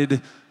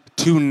decided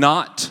to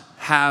not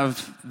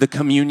have the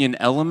communion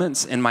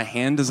elements in my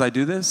hand as I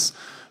do this,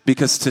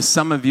 because to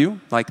some of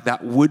you, like,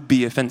 that would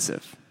be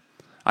offensive.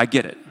 I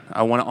get it.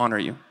 I want to honor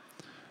you.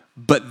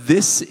 But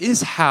this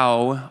is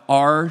how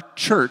our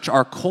church,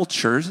 our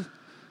culture,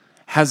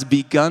 has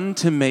begun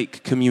to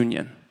make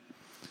communion.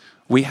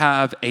 We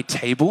have a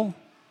table,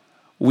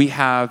 we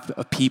have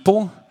a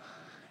people,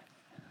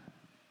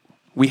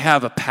 we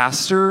have a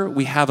pastor,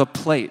 we have a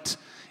plate.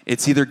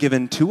 It's either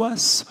given to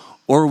us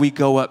or we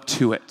go up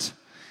to it.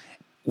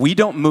 We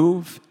don't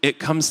move, it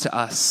comes to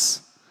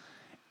us.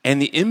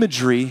 And the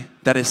imagery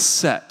that is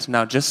set,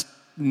 now just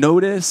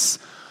notice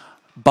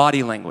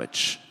body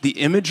language, the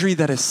imagery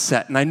that is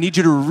set. And I need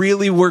you to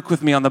really work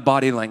with me on the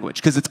body language,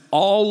 because it's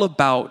all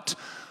about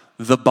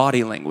the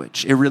body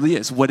language. It really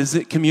is. What is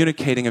it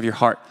communicating of your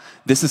heart?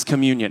 This is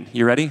communion.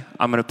 You ready?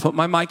 I'm going to put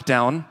my mic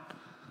down.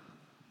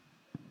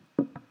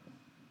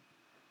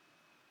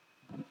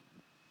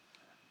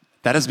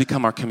 That has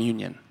become our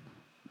communion.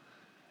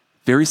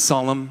 Very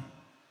solemn,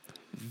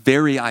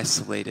 very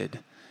isolated,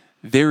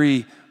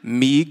 very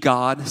me,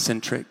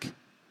 God-centric,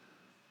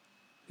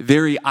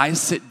 very I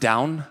sit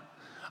down,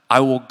 I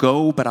will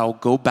go, but I'll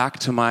go back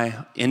to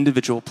my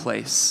individual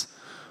place.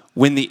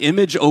 When the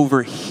image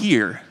over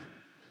here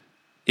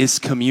is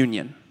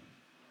communion.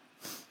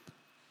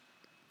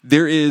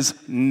 There is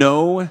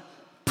no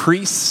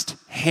priest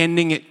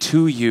handing it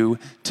to you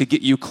to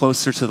get you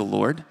closer to the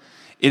Lord.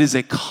 It is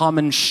a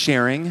common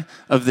sharing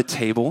of the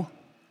table,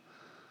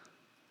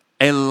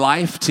 a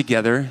life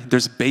together.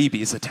 There's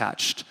babies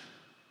attached.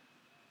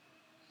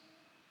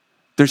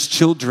 There's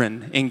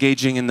children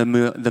engaging in the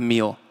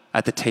meal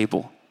at the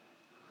table.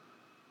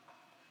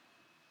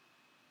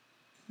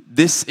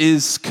 This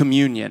is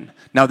communion.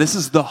 Now, this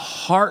is the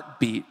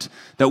heartbeat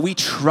that we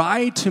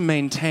try to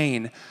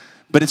maintain,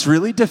 but it's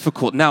really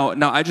difficult. Now,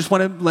 I just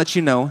want to let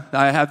you know,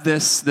 I have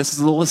this is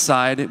a little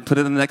aside, put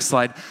it on the next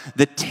slide.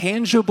 The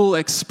tangible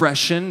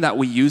expression that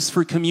we use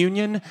for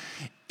communion,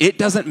 it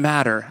doesn't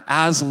matter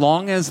as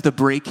long as the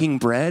breaking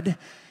bread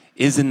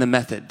is in the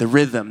method, the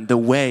rhythm, the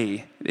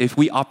way, if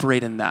we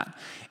operate in that.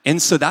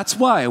 And so that's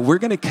why we're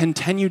going to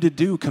continue to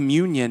do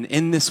communion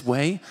in this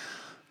way,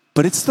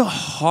 but it's the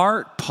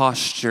heart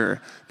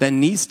posture that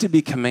needs to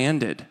be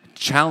commanded,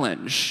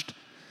 challenged,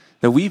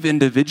 that we've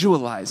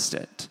individualized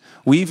it.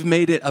 We've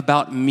made it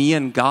about me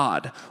and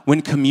God,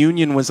 when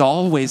communion was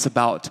always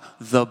about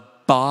the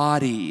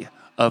body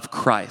of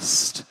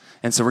Christ.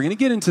 And so we're going to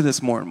get into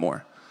this more and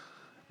more.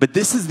 But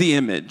this is the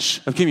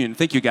image of communion.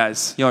 Thank you,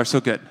 guys. Y'all are so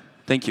good.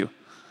 Thank you.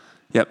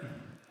 Yep.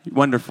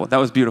 Wonderful. That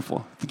was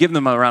beautiful. Give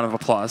them a round of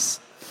applause.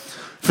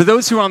 For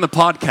those who are on the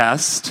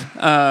podcast,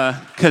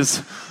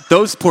 because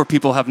those poor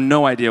people have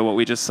no idea what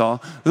we just saw.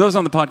 For those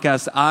on the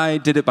podcast, I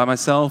did it by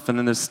myself, and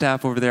then there's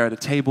staff over there at a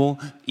table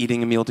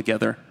eating a meal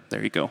together.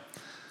 There you go.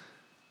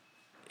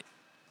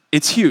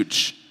 It's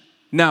huge.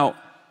 Now,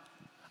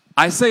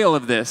 I say all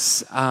of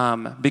this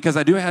because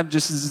I do have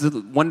just this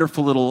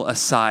wonderful little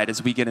aside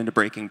as we get into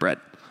breaking bread,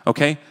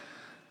 okay?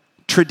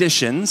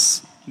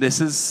 Traditions,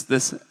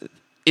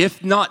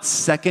 if not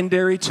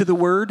secondary to the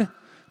word,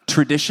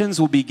 traditions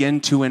will begin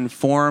to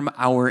inform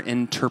our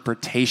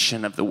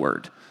interpretation of the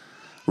word.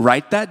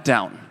 Write that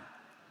down.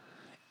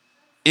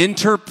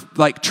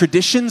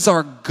 Traditions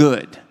are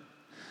good,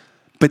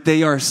 but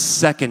they are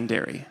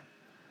secondary.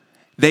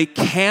 They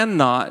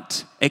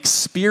cannot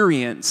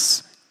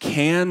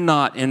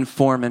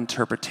inform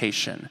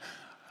interpretation.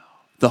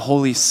 The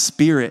Holy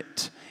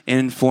Spirit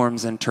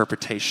informs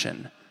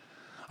interpretation.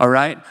 All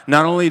right?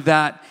 Not only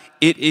that,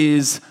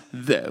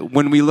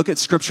 when we look at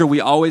Scripture, we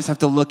always have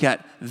to look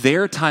at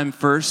their time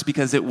first,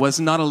 because it was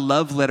not a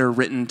love letter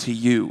written to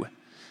you.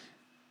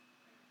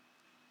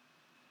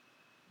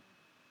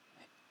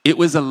 It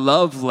was a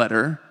love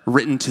letter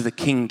written to the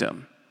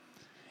kingdom.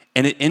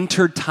 And it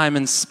entered time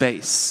and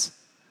space.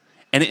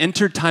 And it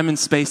entered time and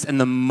space in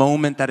the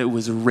moment that it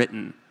was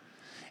written.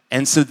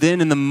 And so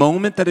then in the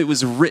moment that it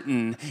was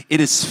written,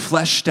 it is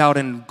fleshed out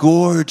in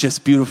gorgeous,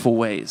 beautiful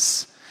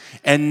ways.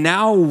 And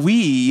now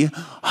we,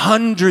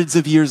 hundreds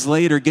of years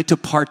later, get to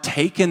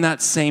partake in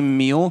that same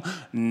meal,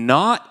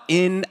 not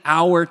in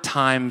our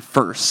time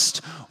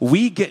first.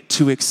 We get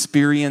to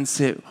experience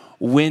it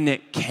when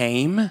it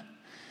came,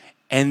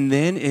 and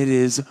then it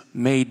is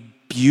made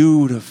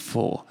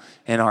beautiful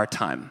in our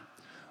time.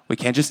 We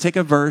can't just take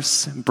a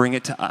verse and bring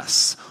it to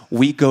us.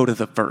 We go to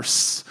the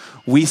verse.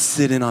 We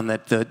sit in on the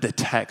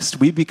text.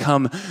 We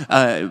become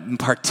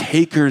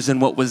partakers in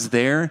what was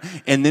there.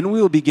 And then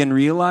we will begin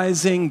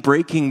realizing,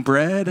 breaking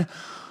bread,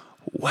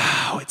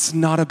 wow, it's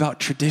not about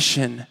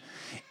tradition.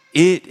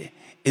 It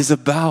is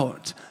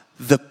about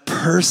the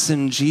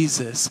person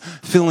Jesus,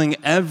 filling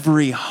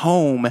every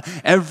home,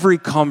 every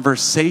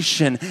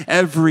conversation,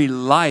 every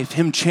life.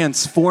 Him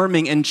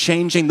transforming and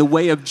changing. The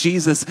way of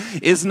Jesus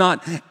it's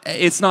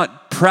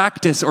not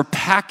practiced or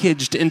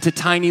packaged into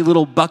tiny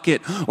little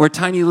bucket or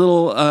tiny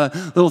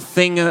little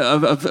thing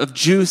of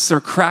juice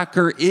or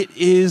cracker. It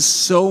is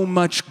so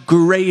much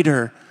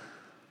greater.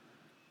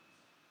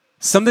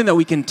 Something that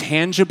we can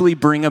tangibly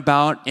bring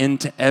about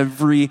into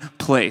every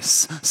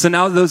place. So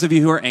now those of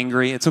you who are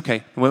angry, it's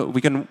okay.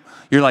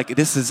 You're like,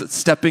 this is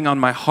stepping on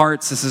my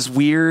hearts. This is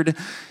weird.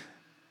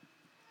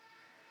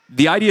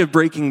 The idea of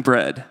breaking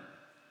bread,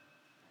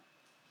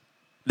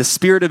 the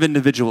spirit of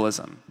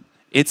individualism,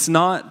 it's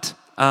not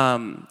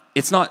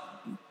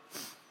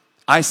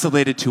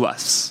isolated to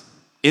us.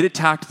 It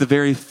attacked the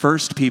very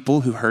first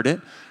people who heard it.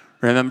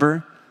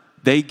 Remember,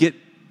 they get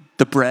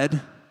the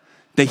bread.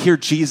 They hear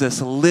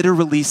Jesus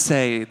literally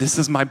say, this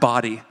is my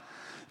body.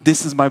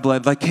 This is my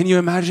blood. Like, can you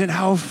imagine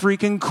how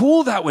freaking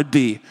cool that would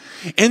be?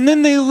 And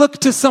then they look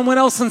to someone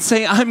else and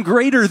say, I'm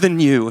greater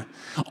than you.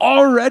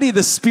 Already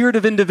the spirit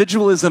of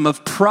individualism,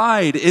 of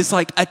pride, is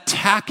like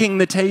attacking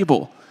the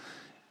table.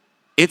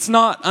 It's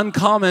not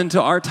uncommon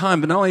to our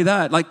time, but not only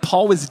that, like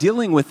Paul was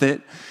dealing with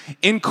it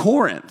in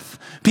Corinth.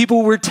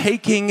 People were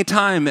taking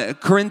time.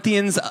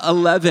 Corinthians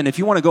 11, if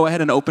you want to go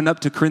ahead and open up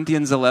to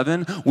Corinthians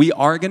 11, we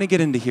are going to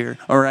get into here,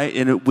 all right?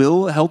 And it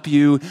will help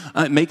you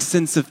make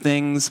sense of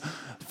things.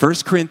 1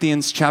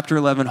 Corinthians chapter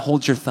 11,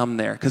 hold your thumb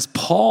there, because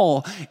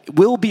Paul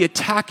will be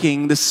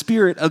attacking the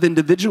spirit of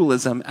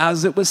individualism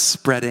as it was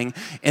spreading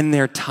in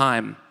their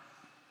time.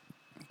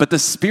 But the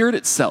spirit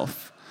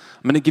itself,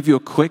 I'm going to give you a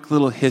quick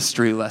little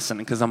history lesson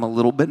because I'm a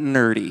little bit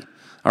nerdy,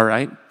 all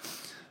right?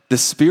 The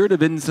spirit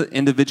of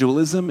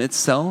individualism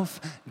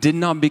itself did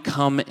not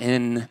become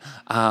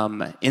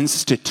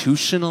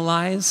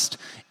institutionalized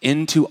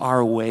into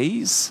our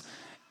ways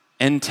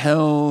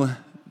until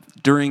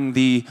during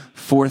the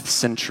 4th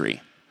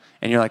century.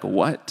 And you're like,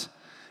 what?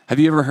 Have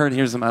you ever heard,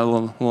 here's my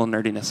little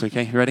nerdiness,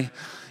 okay? You ready?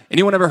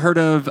 Anyone ever heard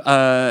of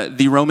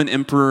the Roman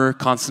Emperor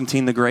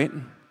Constantine the Great?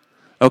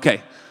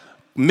 Okay.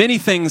 Many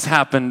things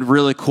happened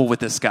really cool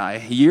with this guy.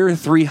 Year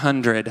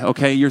 300,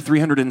 okay? Year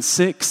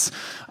 306.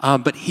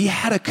 But he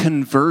had a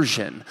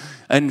conversion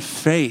and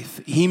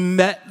faith. He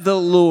met the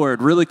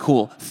Lord. Really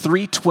cool.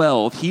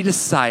 312, he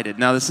decided.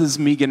 Now, this is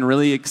me getting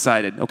really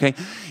excited, okay?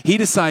 he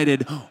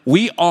decided,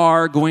 we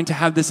are going to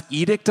have this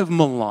Edict of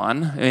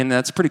Milan, and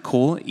that's pretty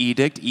cool.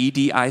 Edict,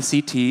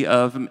 E-D-I-C-T,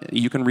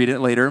 you can read it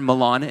later,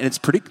 Milan, and it's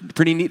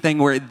pretty neat thing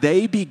where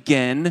they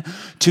begin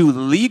to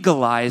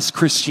legalize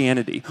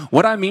Christianity.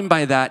 What I mean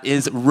by that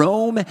is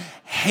Rome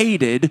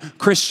hated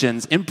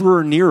Christians.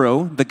 Emperor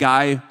Nero, the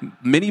guy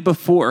many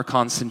before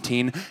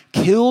Constantine,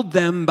 killed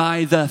them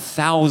by the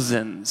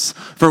thousands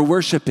for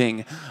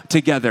worshiping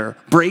together,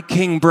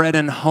 breaking bread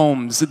in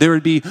homes. There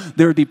would be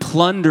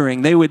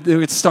plundering. They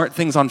would start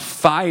things on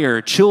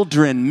fire.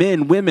 Children,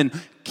 men, women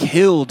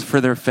killed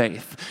for their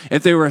faith.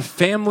 If they were a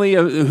family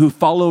who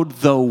followed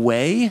the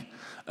way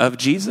of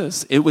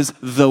Jesus, it was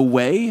the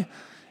way.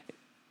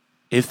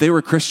 If they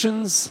were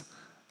Christians,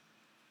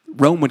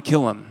 Rome would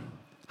kill them.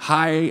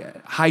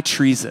 High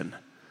treason.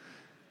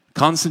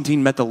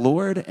 Constantine met the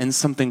Lord and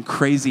something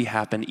crazy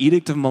happened.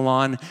 Edict of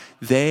Milan,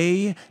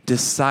 they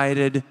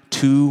decided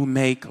to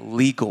make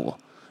legal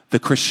the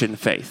Christian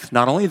faith.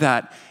 Not only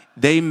that,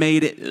 they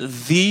made it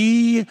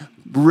the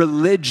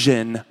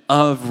religion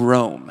of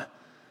Rome.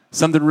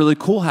 Something really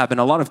cool happened,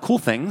 a lot of cool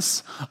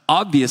things.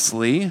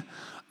 Obviously,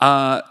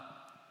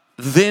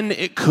 then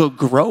it could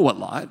grow a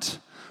lot.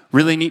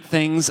 Really neat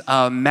things.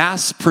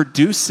 Mass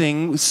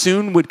producing,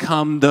 soon would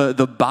come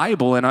the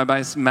Bible, and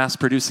by mass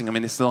producing, I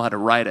mean they still had to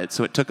write it,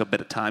 so it took a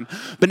bit of time.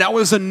 But now it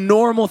was a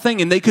normal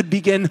thing, and they could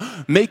begin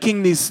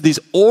making these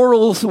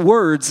oral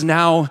words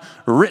now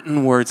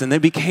written words, and they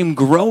became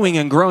growing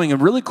and growing,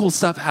 and really cool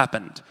stuff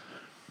happened.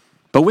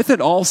 But with it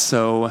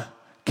also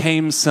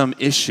came some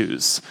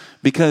issues,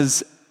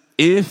 because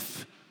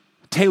if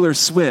Taylor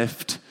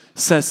Swift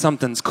says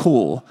something's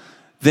cool,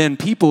 then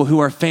people who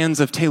are fans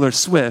of Taylor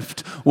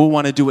Swift will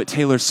want to do what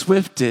Taylor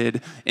Swift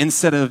did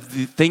instead of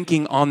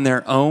thinking on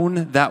their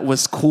own that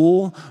was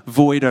cool,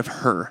 void of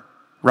her,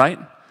 right?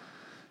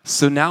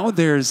 So now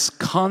there's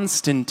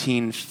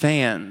Constantine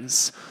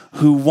fans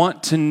who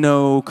want to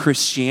know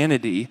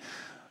Christianity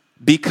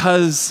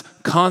because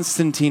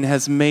Constantine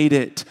has made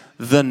it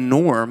the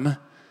norm.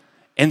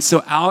 And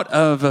so out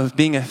of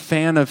being a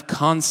fan of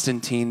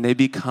Constantine, they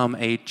become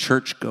a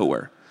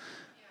churchgoer.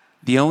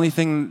 The only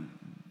thing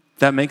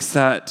that makes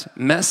that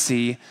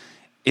messy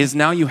is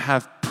now you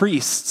have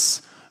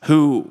priests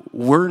who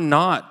were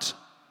not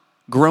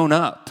grown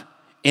up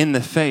in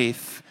the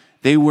faith.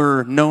 They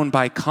were known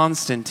by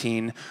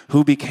Constantine,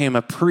 who became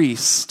a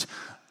priest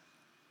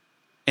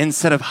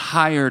instead of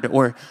hired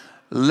or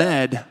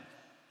led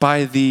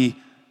by the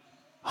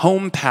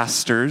home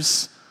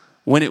pastors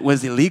when it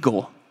was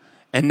illegal.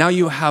 And now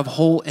you have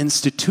whole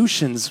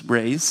institutions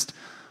raised,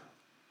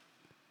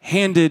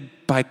 handed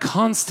by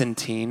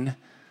Constantine,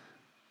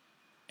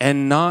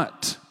 and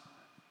not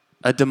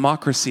a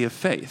democracy of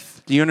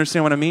faith. Do you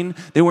understand what I mean?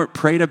 They weren't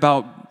prayed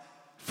about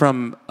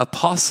from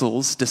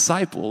apostles,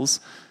 disciples.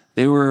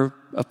 They were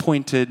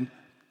appointed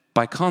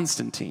by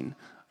Constantine.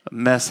 A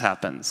mess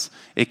happens.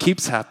 It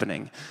keeps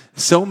happening.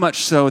 So much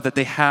so that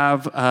they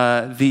have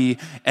the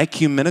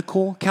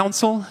Ecumenical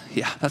Council.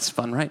 Yeah, that's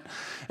fun, right?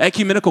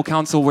 Ecumenical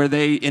Council, where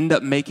they end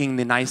up making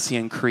the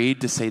Nicene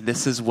Creed to say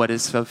this is what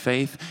is of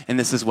faith and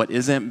this is what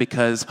isn't,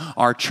 because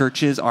our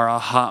churches are a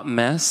hot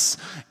mess.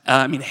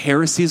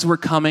 Heresies were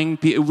coming.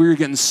 We were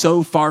getting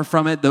so far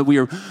from it that we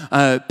were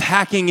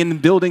packing in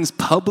buildings.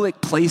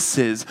 Public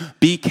places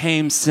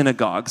became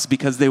synagogues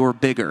because they were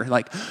bigger.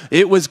 Like,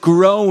 it was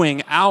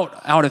growing out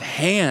of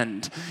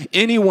hand.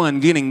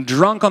 Anyone getting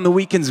drunk on the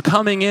weekends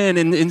coming in,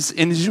 and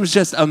it was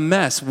just a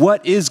mess.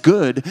 What is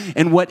good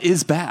and what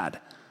is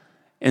bad?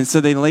 And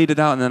so they laid it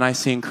out in the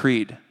Nicene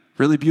Creed.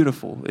 Really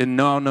beautiful. And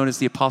now known as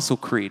the Apostle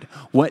Creed.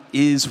 What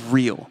is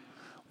real?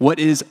 What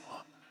is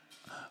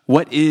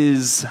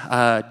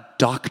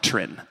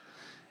doctrine?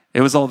 It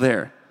was all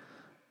there.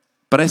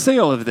 But I say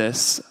all of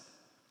this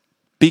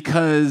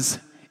because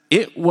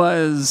it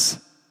was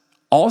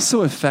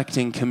also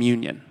affecting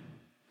communion,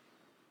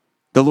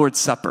 the Lord's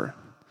Supper.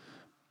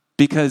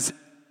 Because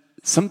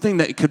something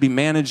that could be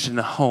managed in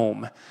a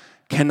home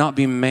cannot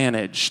be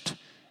managed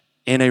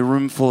in a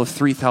room full of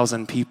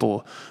 3,000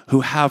 people who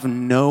have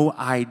no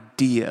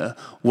idea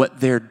what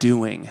they're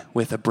doing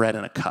with a bread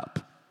and a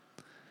cup.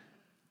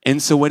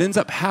 And so what ends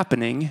up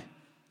happening,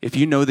 if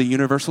you know the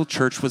universal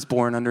church was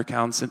born under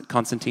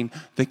Constantine,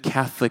 the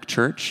Catholic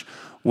Church,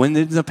 what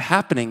ends up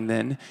happening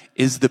then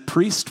is the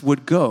priest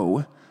would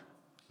go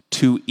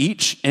to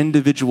each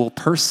individual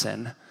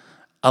person,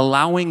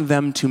 allowing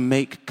them to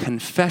make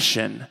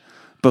confession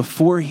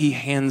before he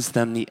hands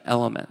them the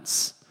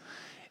elements.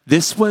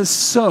 This was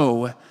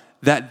so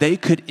that they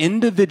could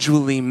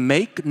individually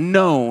make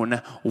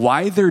known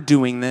why they're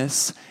doing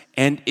this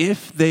and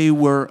if they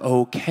were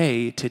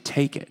okay to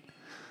take it.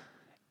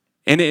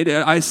 And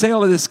I say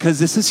all of this because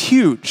this is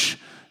huge.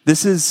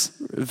 This is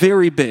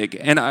very big.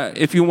 And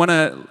if you want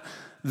to,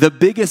 the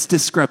biggest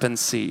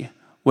discrepancy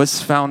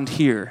was found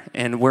here.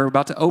 And we're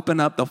about to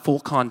open up the full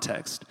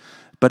context.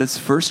 But it's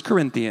 1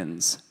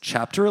 Corinthians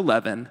chapter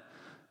 11,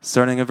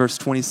 starting at verse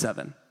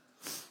 27.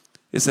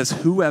 It says,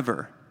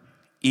 whoever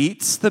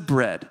eats the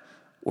bread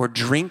or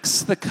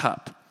drinks the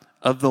cup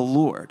of the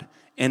Lord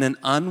in an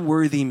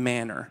unworthy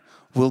manner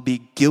will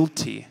be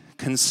guilty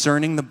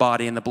concerning the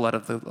body and the blood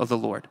of the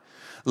Lord.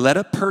 Let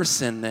a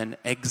person then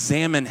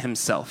examine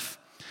himself,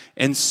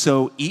 and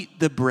so eat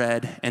the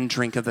bread and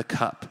drink of the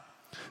cup.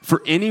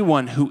 For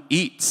anyone who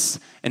eats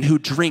and who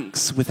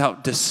drinks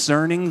without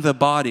discerning the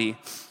body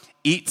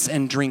eats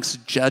and drinks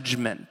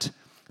judgment.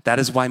 That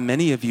is why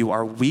many of you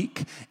are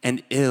weak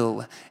and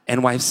ill,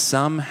 and why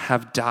some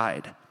have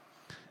died.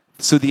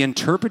 So the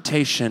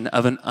interpretation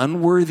of an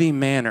unworthy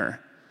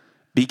manner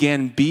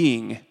began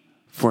being,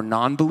 for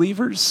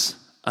non-believers,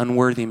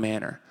 unworthy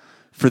manner.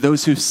 For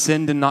those who've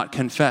sinned and not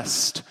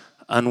confessed,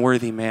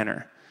 unworthy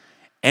manner.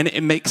 And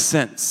it makes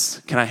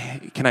sense. Can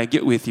I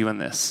get with you on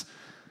this?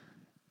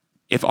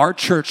 If our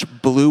church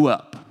blew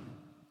up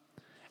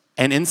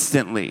and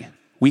instantly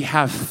we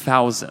have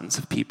thousands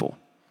of people,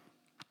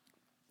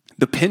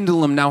 the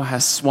pendulum now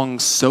has swung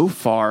so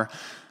far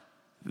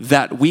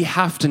that we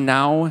have to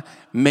now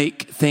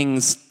make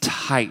things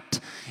tight.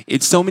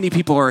 It's so many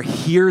people are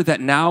here that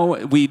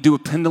now we do a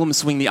pendulum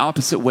swing the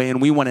opposite way,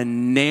 and we want to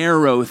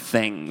narrow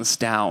things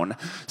down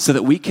so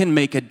that we can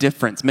make a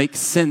difference, make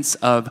sense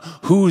of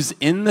who's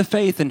in the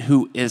faith and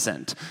who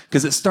isn't.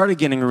 Because it started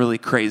getting really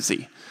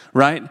crazy,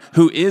 right?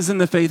 Who is in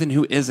the faith and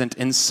who isn't.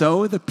 And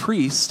so the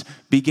priest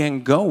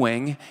began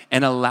going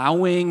and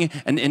allowing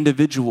an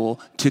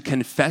individual to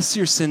confess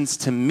your sins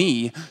to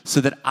me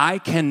so that I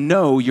can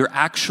know you're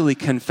actually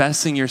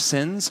confessing your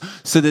sins,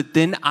 so that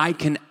then I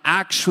can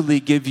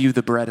actually give you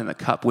the bread and the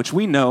cup, which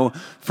we know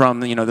from,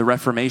 the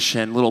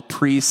Reformation, little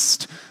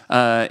priest,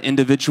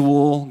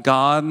 individual,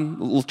 God,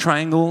 little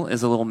triangle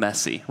is a little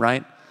messy,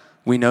 right?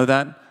 We know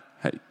that.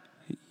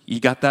 You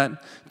got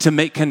that? To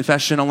make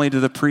confession only to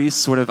the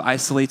priest sort of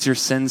isolates your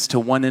sins to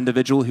one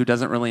individual who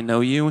doesn't really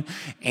know you.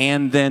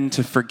 And then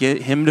to forget,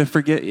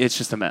 it's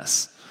just a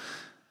mess.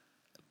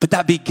 But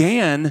that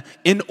began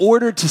in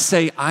order to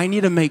say, I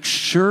need to make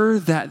sure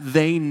that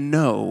they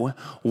know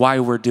why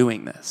we're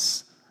doing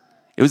this.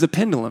 It was a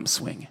pendulum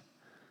swing.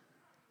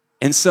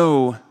 And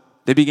so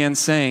they began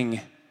saying,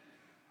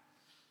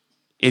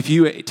 if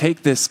you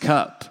take this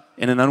cup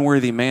in an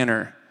unworthy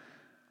manner,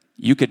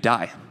 you could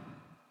die.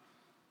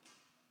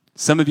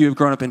 Some of you have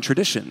grown up in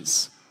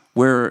traditions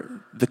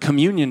where the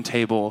communion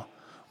table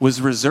was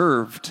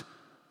reserved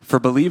for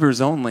believers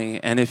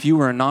only, and if you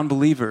were a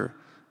non-believer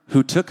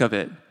who took of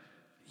it,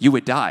 you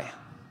would die.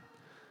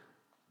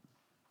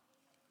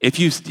 If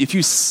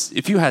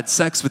you had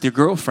sex with your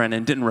girlfriend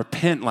and didn't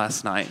repent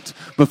last night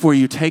before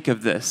you take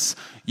of this,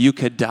 you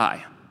could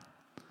die.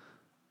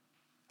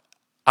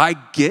 I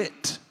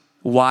get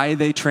why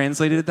they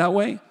translated it that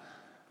way,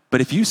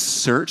 but if you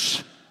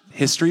search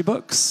history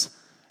books,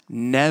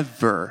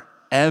 never,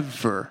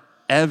 ever,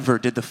 ever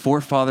did the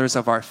forefathers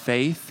of our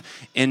faith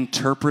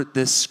interpret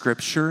this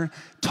scripture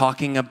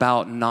talking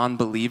about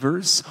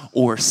non-believers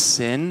or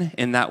sin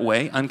in that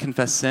way,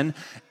 unconfessed sin,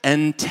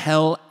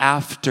 until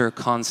after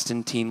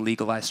Constantine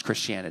legalized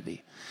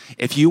Christianity.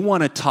 If you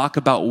want to talk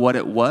about what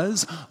it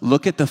was,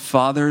 look at the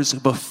fathers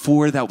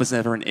before that was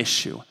ever an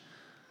issue.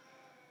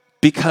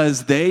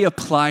 Because they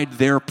applied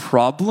their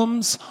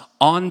problems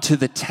onto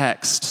the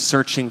text,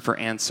 searching for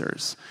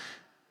answers.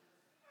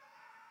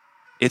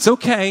 It's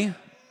okay.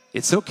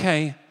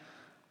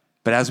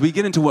 But as we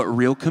get into what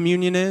real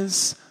communion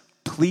is,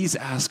 please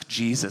ask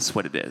Jesus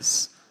what it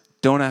is.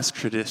 Don't ask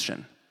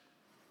tradition.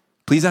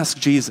 Please ask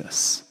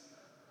Jesus.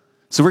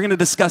 So we're going to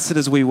discuss it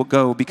as we will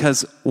go,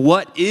 because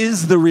what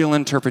is the real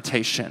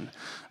interpretation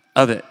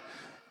of it?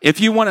 If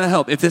you want to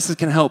help, if this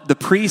can help, the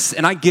priests,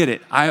 and I get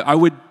it, I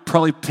would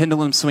probably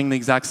pendulum swing the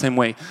exact same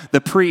way. The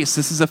priests,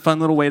 this is a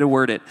fun little way to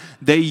word it.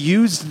 They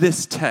used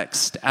this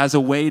text as a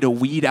way to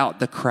weed out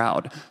the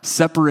crowd,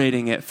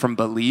 separating it from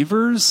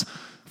believers,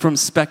 from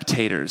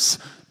spectators.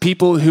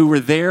 People who were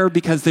there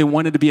because they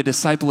wanted to be a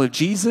disciple of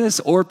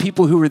Jesus, or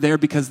people who were there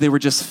because they were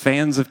just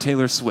fans of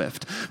Taylor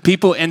Swift.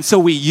 And so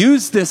we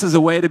use this as a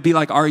way to be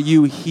like, are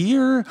you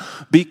here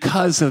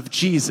because of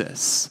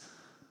Jesus?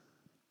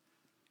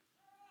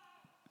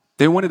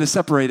 They wanted to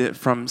separate it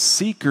from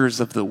seekers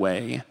of the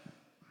way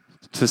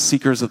to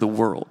seekers of the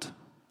world.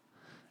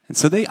 And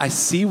so I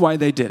see why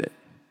they did it.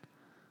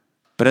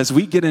 But as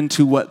we get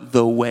into what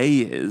the way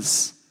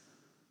is,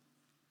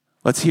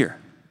 let's hear.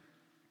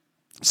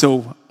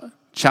 So,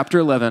 chapter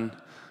 11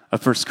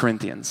 of 1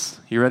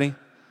 Corinthians. You ready?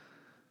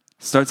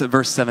 Starts at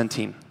verse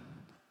 17.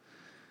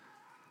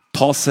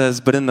 Paul says,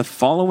 but in the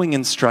following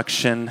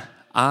instruction,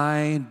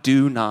 I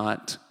do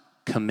not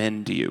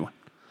commend you.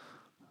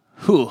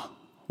 Who?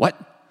 What?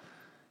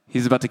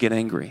 He's about to get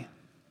angry.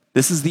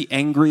 This is the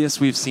angriest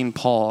we've seen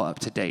Paul up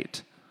to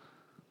date.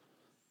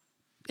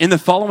 In the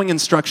following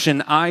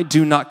instruction, I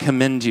do not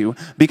commend you,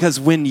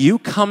 because when you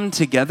come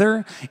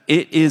together,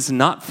 it is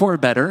not for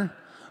better,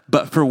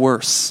 but for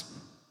worse.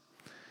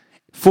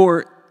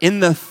 For in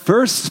the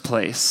first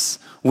place,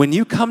 when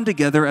you come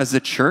together as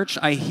a church,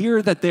 I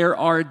hear that there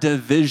are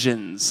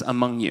divisions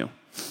among you.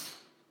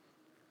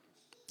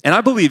 And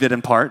I believe it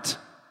in part.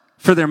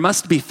 For there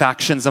must be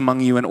factions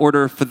among you in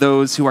order for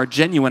those who are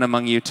genuine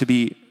among you to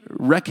be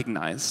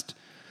recognized.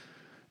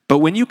 But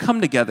when you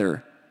come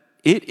together,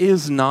 it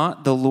is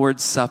not the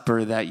Lord's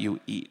Supper that you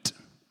eat.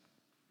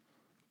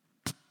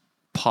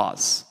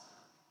 Pause.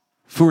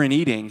 For in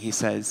eating, he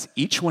says,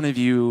 each one of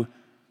you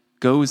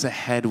goes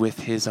ahead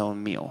with his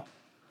own meal.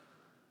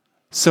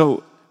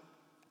 So,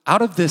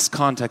 out of this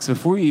context,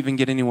 before we even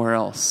get anywhere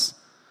else,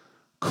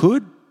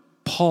 could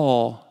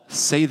Paul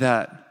say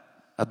that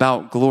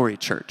about Glory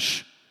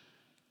Church?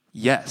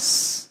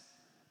 Yes.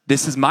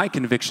 This is my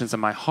convictions in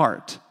my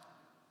heart.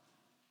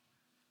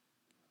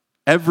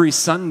 Every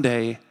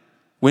Sunday,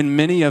 when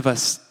many of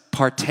us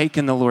partake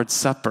in the Lord's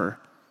Supper,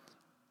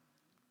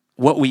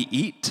 what we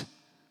eat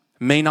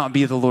may not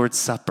be the Lord's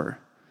Supper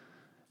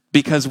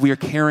because we are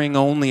caring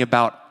only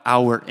about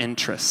our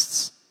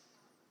interests,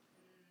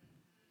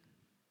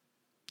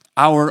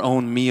 our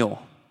own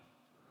meal.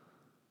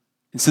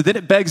 And so then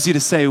it begs you to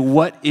say,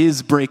 what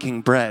is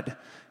breaking bread?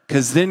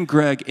 Because then,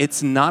 Greg,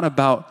 it's not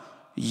about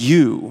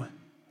you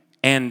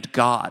and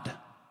God.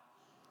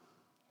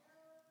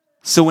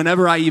 So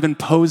whenever I even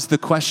pose the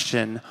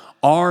question,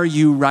 are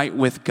you right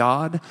with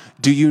God?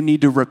 Do you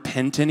need to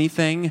repent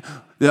anything?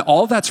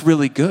 All that's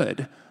really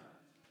good,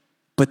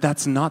 but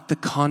that's not the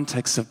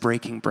context of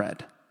breaking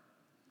bread.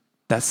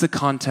 That's the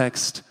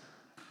context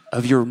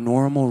of your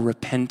normal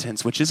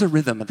repentance, which is a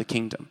rhythm of the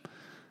kingdom.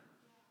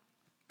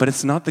 But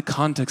it's not the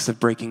context of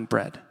breaking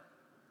bread.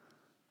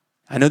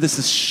 I know this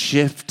is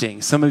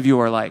shifting. Some of you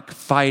are like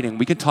fighting.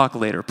 We can talk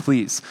later,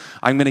 please.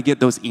 I'm going to get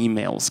those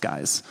emails,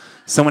 guys.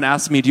 Someone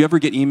asked me, do you ever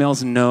get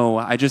emails? No,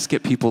 I just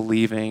get people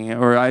leaving,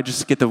 or I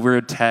just get the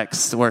weird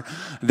texts, or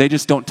they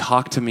just don't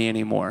talk to me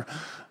anymore.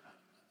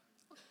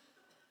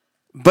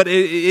 But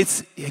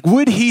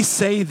would he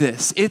say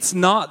this? It's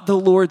not the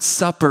Lord's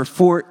Supper,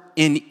 for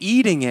in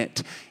eating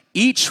it,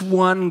 each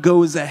one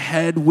goes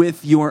ahead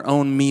with your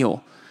own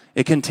meal.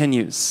 It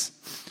continues.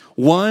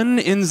 One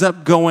ends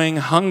up going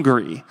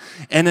hungry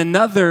and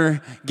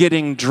another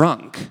getting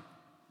drunk.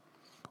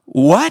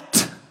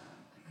 What?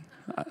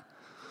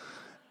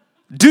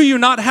 Do you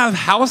not have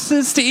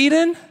houses to eat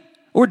in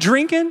or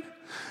drink in?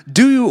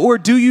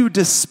 Do you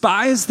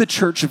despise the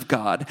church of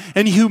God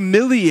and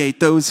humiliate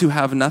those who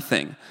have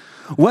nothing?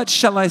 What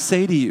shall I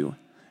say to you?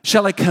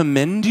 Shall I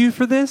commend you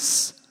for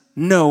this?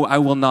 No, I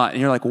will not.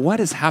 And you're like, what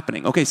is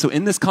happening? Okay, so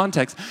in this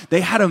context,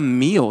 they had a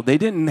meal. They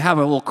didn't have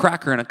a little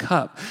cracker in a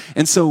cup.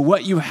 And so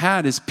what you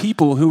had is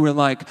people who were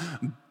like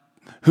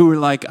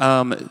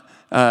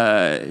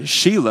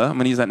Sheila, I'm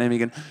going to use that name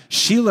again.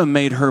 Sheila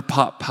made her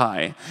pot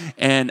pie.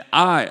 And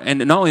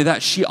not only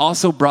that, she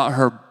also brought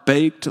her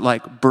baked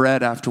like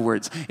bread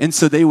afterwards. And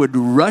so they would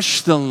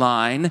rush the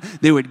line.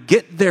 They would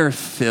get their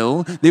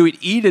fill. They would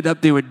eat it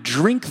up. They would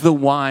drink the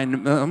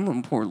wine. I'm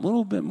going to pour a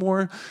little bit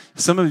more.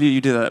 Some of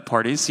you do that at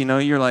parties. You know,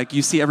 you're like,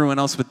 you see everyone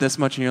else with this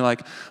much and you're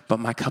like, but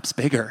my cup's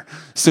bigger.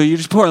 So you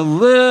just pour a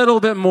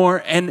little bit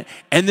more and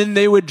then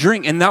they would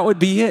drink and that would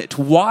be it.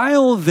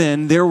 While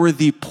then there were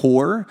the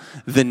poor,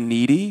 the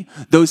needy,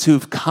 those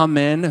who've come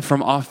in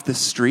from off the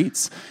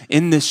streets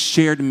in this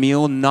shared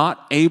meal,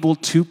 not able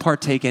to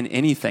partake in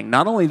anything.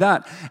 Not only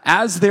that,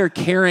 as they're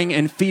caring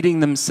and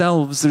feeding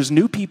themselves, there's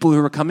new people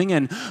who are coming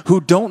in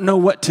who don't know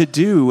what to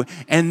do,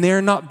 and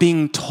they're not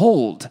being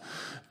told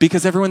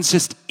because everyone's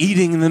just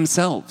eating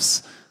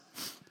themselves.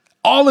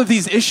 All of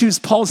these issues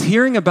Paul's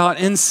hearing about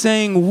and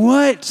saying,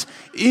 what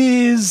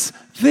is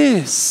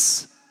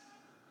this?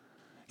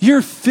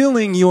 You're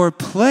filling your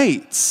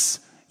plates.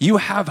 You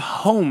have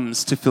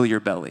homes to fill your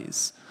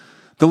bellies.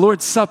 The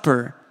Lord's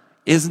Supper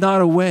is not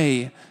a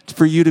way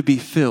for you to be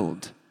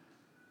filled.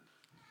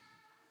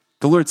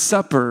 The Lord's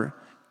Supper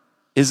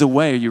is a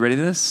way, are you ready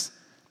for this?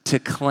 To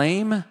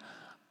claim,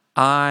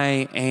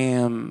 I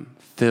am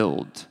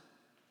filled.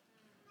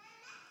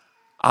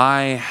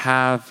 I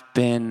have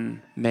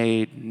been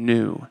made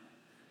new.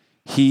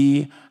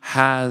 He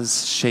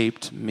has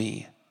shaped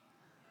me.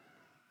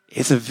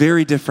 It's a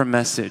very different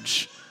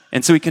message.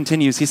 And so he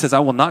continues, he says, I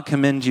will not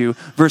commend you.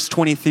 Verse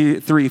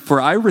 23, for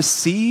I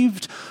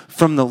received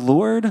from the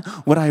Lord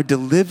what I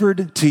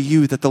delivered to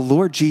you, that the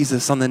Lord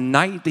Jesus, on the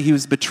night that he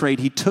was betrayed,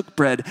 he took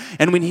bread,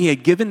 and when he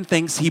had given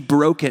thanks, he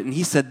broke it, and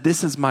he said,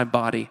 this is my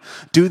body.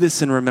 Do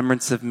this in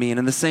remembrance of me. And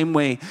in the same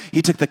way,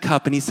 he took the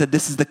cup, and he said,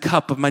 this is the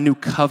cup of my new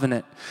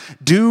covenant.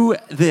 Do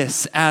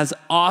this as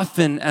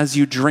often as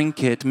you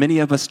drink it. Many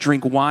of us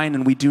drink wine,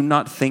 and we do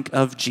not think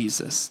of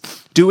Jesus.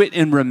 Do it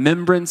in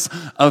remembrance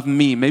of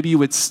me. Maybe you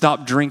would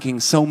stop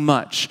drinking so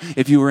much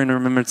if you were in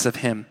remembrance of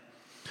him.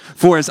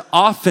 For as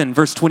often,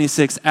 verse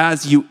 26,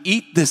 as you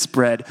eat this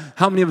bread,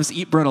 how many of us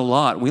eat bread a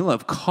lot? We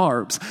love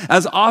carbs.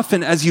 As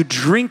often as you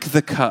drink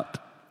the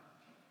cup,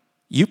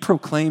 you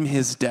proclaim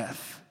his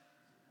death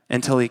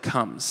until he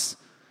comes.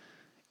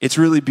 It's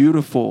really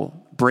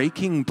beautiful.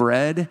 Breaking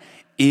bread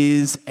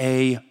is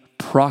a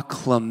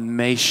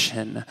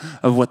proclamation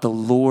of what the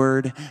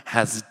Lord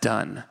has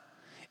done.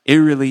 It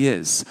really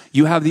is.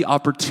 You have the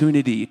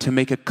opportunity to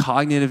make a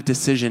cognitive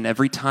decision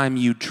every time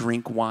you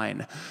drink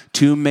wine,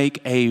 to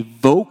make a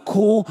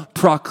vocal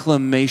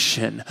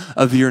proclamation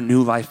of your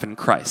new life in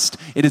Christ.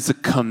 It is a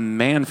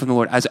command from the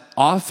Lord. As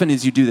often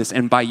as you do this,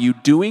 and by you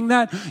doing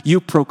that, you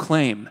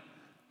proclaim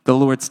the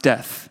Lord's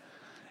death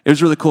It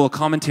was really cool. A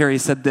commentary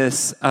said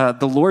this,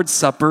 the Lord's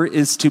Supper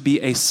is to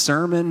be a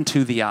sermon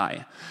to the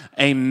eye,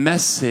 a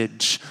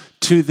message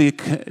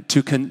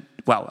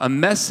a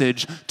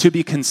message to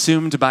be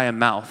consumed by a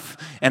mouth,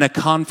 and a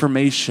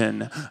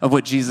confirmation of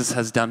what Jesus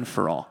has done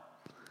for all.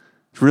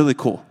 It's really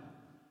cool.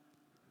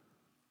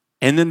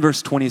 And then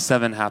verse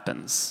 27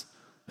 happens.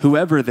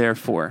 Whoever,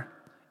 therefore,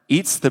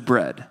 eats the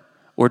bread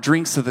or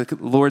drinks of the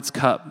Lord's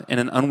cup in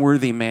an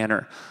unworthy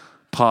manner.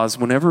 Pause.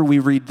 Whenever we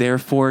read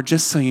therefore,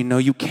 just so you know,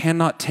 you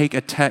cannot take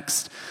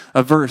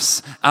a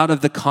verse out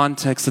of the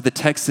context of the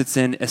text it's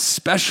in,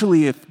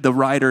 especially if the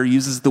writer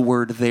uses the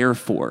word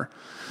therefore.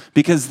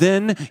 Because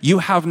then you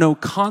have no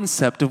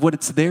concept of what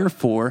it's there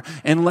for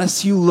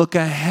unless you look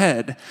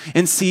ahead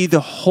and see the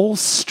whole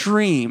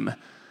stream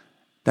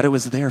that it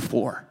was there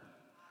for.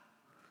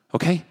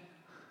 Okay?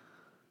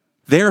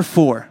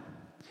 Therefore,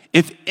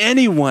 if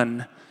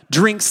anyone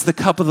drinks the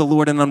cup of the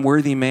Lord in an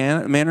unworthy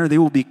manner, they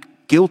will be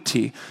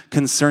guilty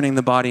concerning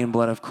the body and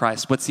blood of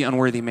Christ. What's the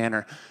unworthy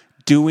manner?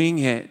 Doing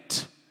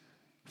it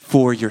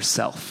for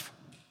yourself.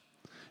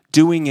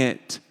 Doing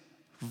it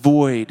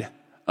void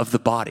of the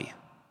body.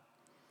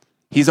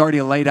 He's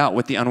already laid out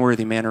what the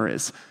unworthy manner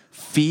is.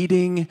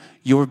 Feeding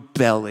your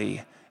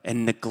belly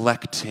and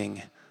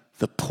neglecting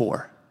the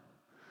poor.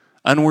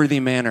 Unworthy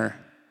manner.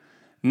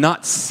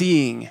 Not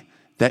seeing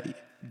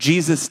that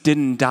Jesus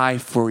didn't die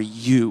for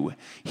you.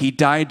 He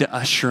died to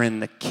usher in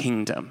the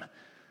kingdom.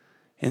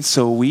 And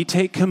so we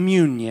take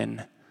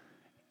communion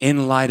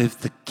in light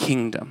of the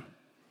kingdom.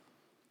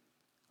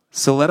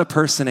 So let a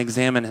person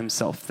examine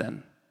himself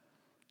then,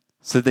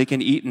 so they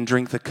can eat and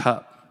drink the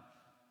cup.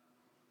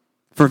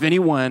 For if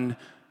anyone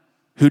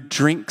who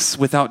drinks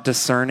without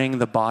discerning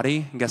the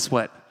body, and guess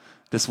what?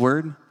 This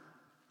word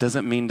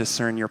doesn't mean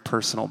discern your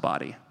personal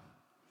body.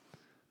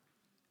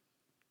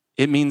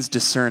 It means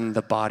discern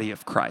the body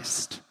of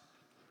Christ,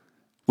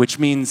 which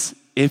means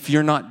if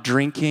you're not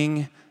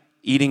drinking,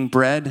 eating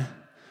bread,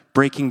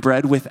 breaking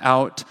bread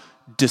without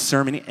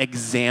discerning,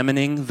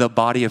 examining the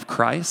body of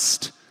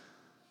Christ,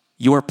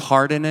 your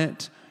part in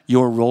it,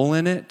 your role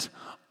in it,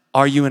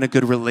 are you in a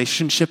good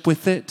relationship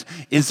with it?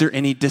 Is there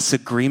any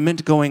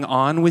disagreement going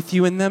on with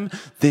you in them?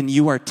 Then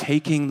you are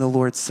taking the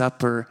Lord's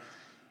Supper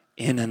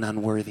in an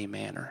unworthy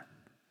manner.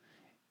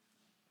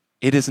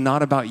 It is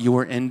not about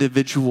your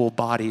individual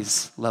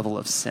body's level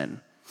of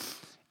sin.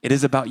 It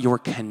is about your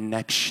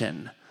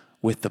connection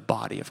with the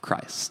body of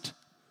Christ.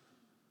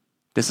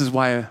 This is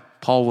why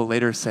Paul will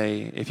later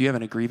say, if you have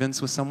a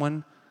grievance with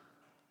someone,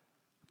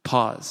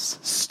 pause,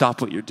 stop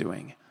what you're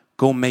doing,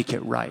 go make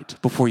it right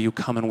before you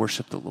come and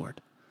worship the Lord.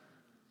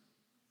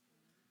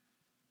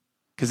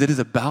 Because it is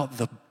about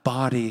the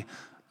body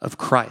of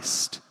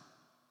Christ.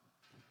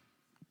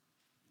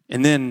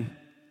 And then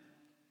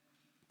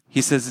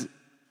he says,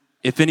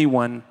 if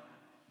anyone,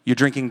 you're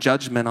drinking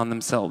judgment on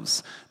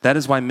themselves. That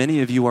is why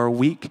many of you are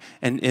weak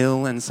and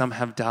ill, and some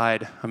have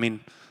died. I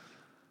mean,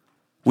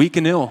 weak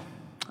and ill,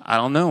 I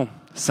don't know.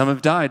 Some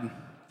have died.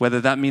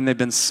 Whether that mean they've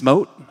been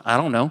smote, I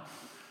don't know.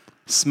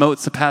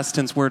 Smote's the past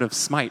tense word of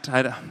smite.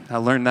 I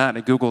learned that,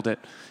 I Googled it.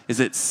 Is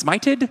it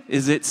smited?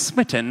 Is it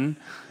smitten?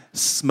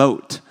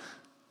 Smote.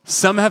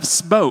 Some have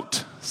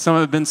smote. Some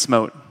have been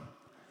smote.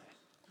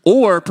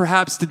 Or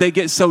perhaps did they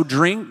get so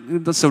drunk,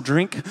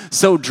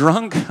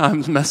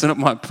 I'm messing up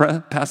my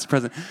past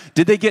present.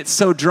 Did they get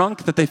so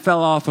drunk that they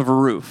fell off of a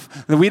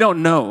roof? We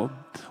don't know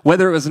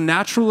whether it was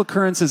natural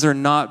occurrences or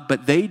not,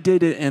 but they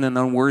did it in an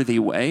unworthy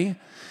way.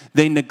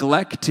 They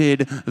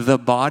neglected the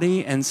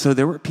body, and so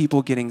there were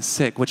people getting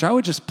sick, which I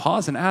would just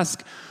pause and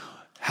ask,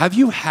 have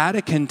you had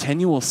a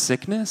continual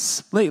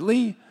sickness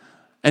lately?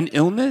 An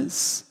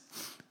illness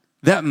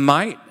that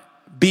might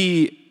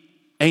be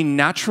a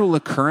natural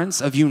occurrence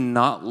of you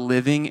not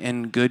living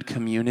in good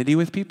community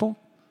with people?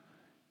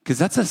 Because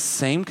that's the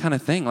same kind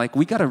of thing. Like,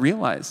 we got to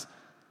realize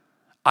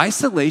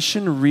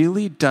isolation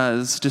really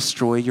does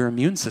destroy your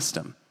immune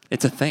system.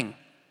 It's a thing.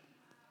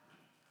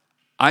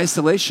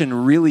 Isolation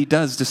really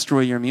does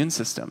destroy your immune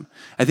system.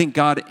 I think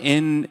God,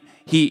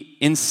 he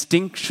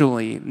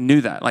instinctually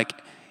knew that.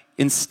 Like,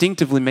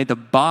 instinctively made the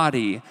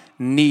body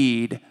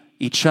need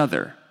each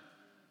other.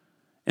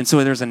 And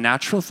so there's a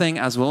natural thing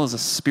as well as a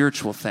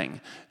spiritual thing.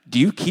 Do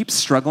you keep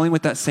struggling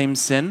with that same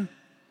sin?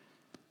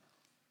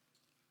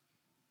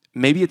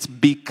 Maybe it's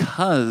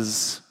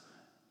because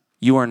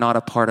you are not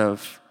a part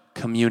of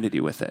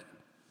community with it.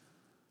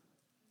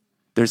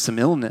 There's some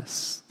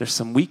illness, there's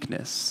some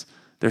weakness,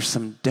 there's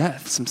some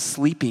death, some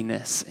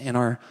sleepiness in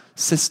our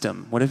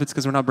system. What if it's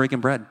because we're not breaking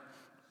bread?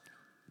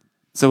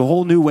 So a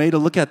whole new way to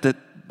look at that.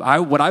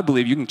 What I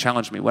believe, you can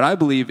challenge me, what I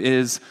believe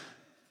is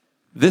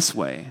this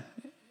way,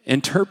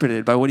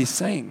 interpreted by what he's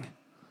saying.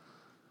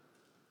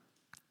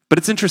 But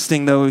it's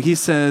interesting, though. He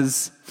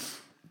says,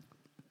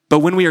 but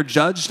when we are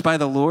judged by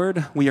the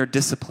Lord, we are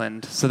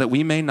disciplined so that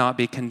we may not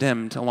be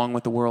condemned along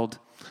with the world.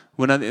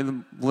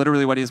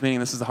 Literally what he's meaning,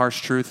 this is the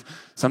harsh truth.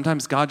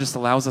 Sometimes God just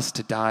allows us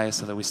to die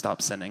so that we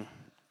stop sinning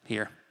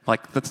here.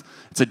 Like, it's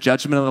a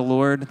judgment of the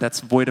Lord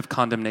that's void of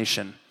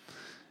condemnation.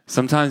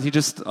 Sometimes he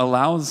just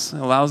allows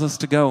us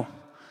to go,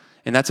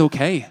 and that's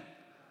okay.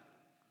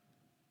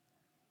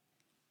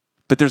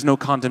 but there's no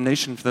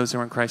condemnation for those who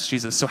are in Christ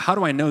Jesus. So how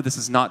do I know this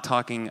is not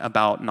talking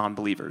about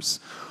non-believers?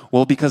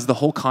 Well, because the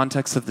whole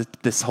context of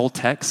this whole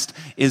text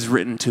is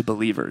written to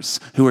believers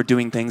who are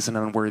doing things in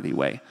an unworthy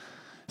way.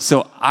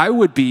 So I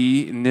would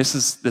be, and this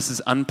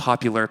is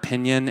unpopular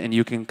opinion, and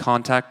you can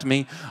contact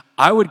me,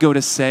 I would go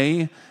to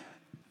say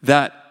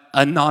that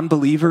a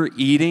non-believer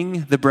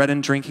eating the bread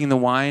and drinking the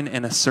wine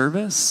in a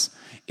service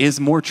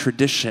is more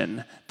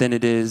tradition than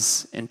it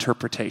is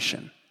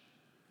interpretation.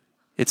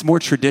 It's more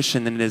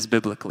tradition than it is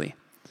biblically.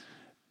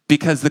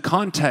 Because the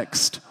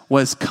context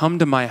was, come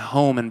to my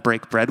home and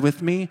break bread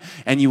with me,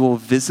 and you will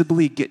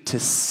visibly get to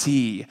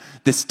see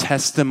this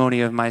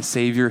testimony of my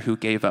Savior who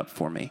gave up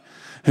for me.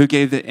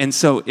 And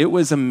so it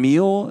was a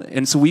meal,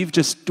 and so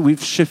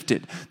we've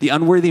shifted. The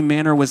unworthy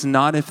manner was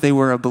not if they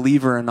were a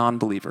believer or a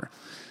non-believer.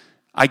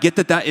 I get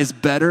that is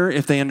better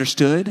if they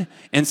understood,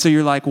 and so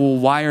you're like, well,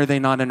 why are they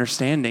not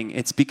understanding?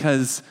 It's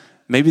because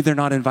maybe they're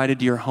not invited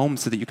to your home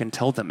so that you can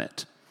tell them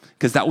it.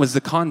 Because that was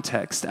the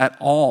context at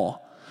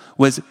all,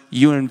 was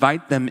you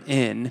invite them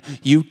in,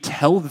 you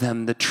tell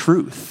them the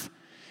truth,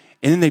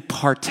 and then they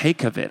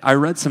partake of it. I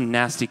read some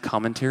nasty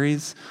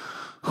commentaries.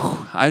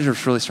 I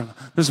was really strong.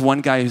 There's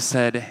one guy who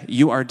said,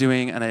 you are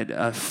doing an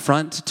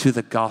affront to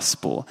the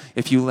gospel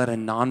if you let a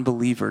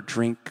non-believer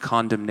drink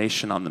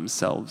condemnation on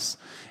themselves.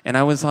 And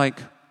I was like,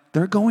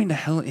 they're going to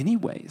hell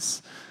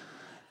anyways.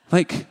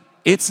 Like,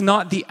 it's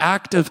not the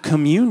act of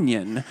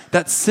communion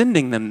that's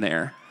sending them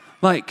there.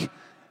 Like,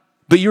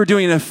 but you're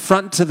doing an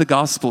affront to the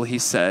gospel, he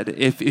said,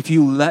 if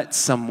you let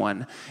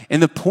someone.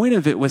 And the point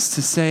of it was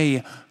to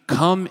say,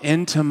 come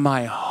into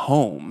my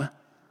home.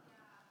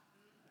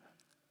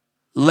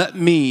 Let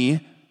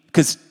me,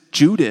 because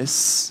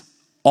Judas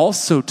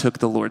also took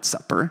the Lord's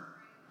Supper.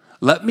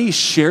 Let me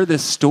share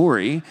this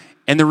story.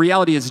 And the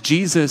reality is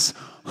Jesus,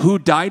 who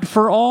died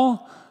for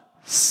all,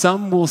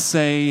 some will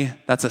say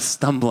that's a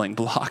stumbling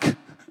block.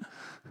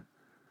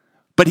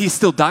 But he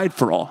still died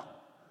for all.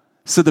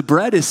 So the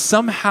bread is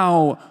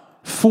somehow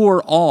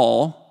for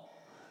all,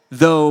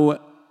 though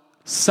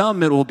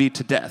some it will be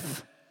to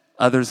death,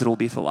 others it will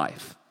be to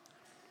life.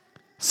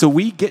 So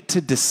we get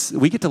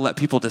to let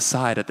people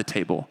decide at the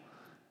table.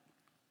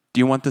 Do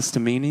you want this to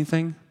mean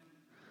anything?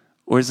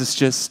 Or is this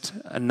just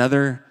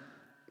another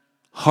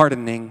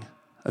hardening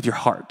of your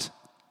heart?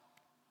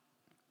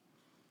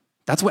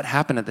 That's what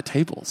happened at the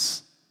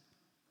tables.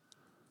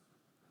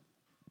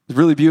 It's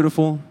really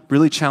beautiful,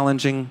 really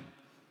challenging,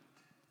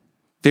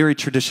 very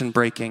tradition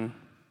breaking.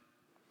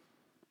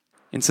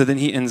 And so then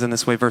he ends in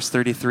this way, verse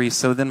 33.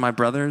 So then, my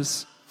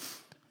brothers,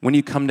 when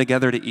you come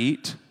together to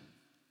eat,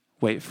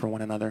 wait for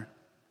one another.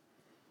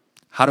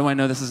 How do I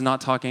know this is not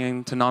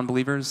talking to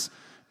non-believers?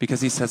 Because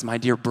he says, my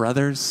dear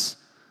brothers,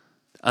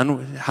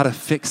 how to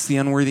fix the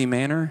unworthy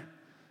manner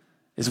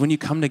is when you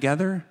come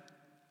together,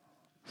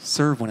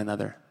 serve one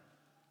another.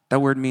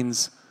 That word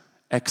means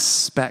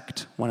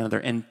expect one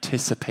another,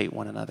 anticipate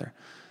one another.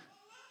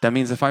 That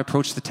means if I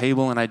approach the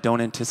table and I don't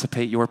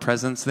anticipate your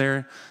presence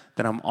there,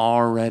 then I'm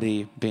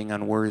already being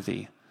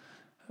unworthy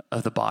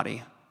of the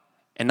body.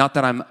 And not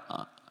that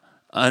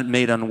I'm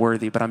made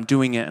unworthy, but I'm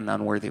doing it in an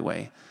unworthy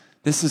way.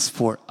 This is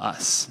for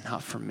us,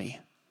 not for me.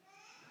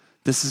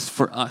 This is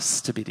for us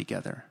to be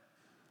together.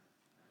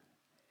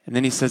 And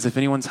then he says, if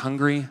anyone's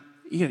hungry,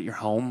 eat at your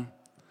home.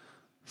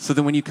 So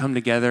that when you come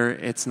together,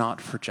 it's not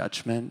for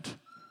judgment.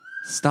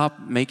 Stop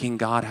making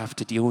God have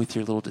to deal with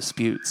your little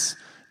disputes.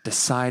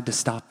 Decide to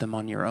stop them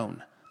on your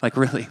own. Like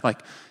really,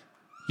 like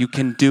you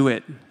can do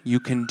it. You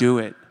can do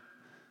it.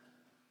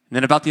 And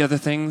then about the other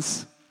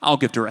things, I'll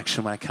give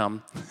direction when I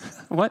come.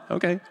 What?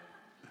 Okay.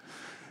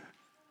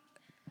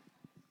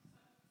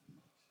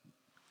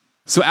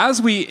 So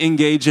as we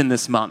engage in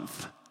this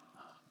month,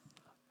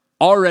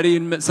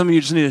 already some of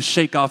you just need to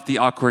shake off the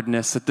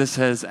awkwardness that this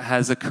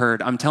has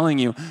occurred. I'm telling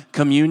you,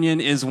 communion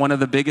is one of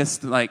the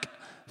biggest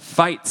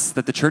fights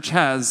that the church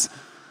has.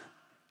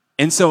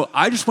 And so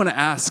I just want to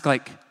ask,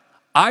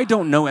 I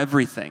don't know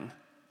everything,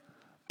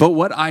 but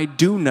what I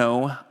do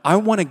know, I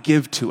want to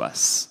give to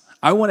us.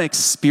 I want to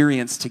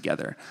experience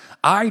together.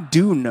 I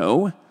do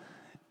know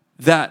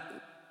that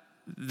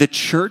the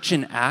church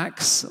in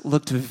Acts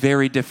looked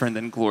very different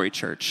than Glory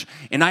Church.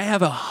 And I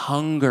have a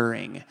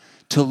hungering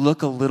to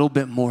look a little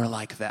bit more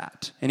like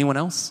that. Anyone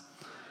else?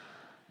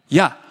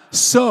 Yeah.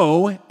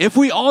 So if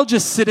we all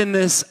just sit in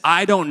this,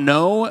 I don't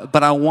know,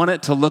 but I want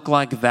it to look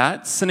like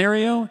that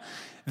scenario,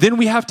 then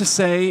we have to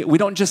say, we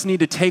don't just need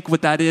to take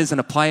what that is and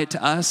apply it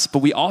to us, but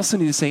we also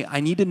need to say,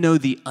 I need to know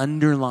the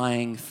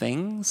underlying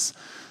things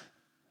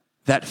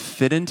that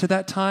fit into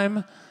that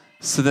time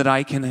so that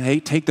I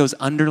can take those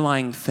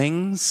underlying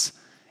things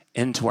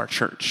into our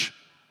church.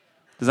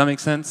 Does that make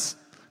sense?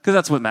 Because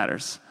that's what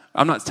matters.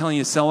 I'm not telling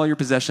you to sell all your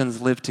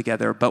possessions, live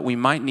together, but we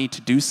might need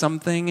to do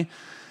something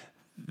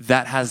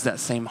that has that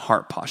same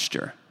heart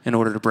posture in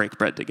order to break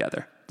bread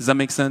together. Does that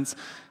make sense?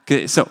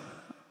 Okay, so,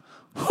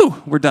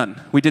 we're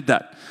done. We did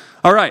that.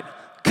 All right,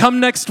 come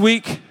next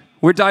week.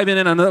 We're diving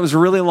in. I know that was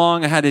really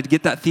long. I had to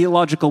get that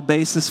theological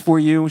basis for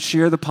you,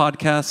 share the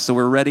podcast, so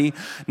we're ready.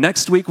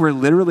 Next week, we're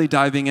literally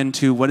diving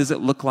into what does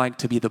it look like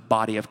to be the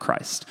body of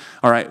Christ.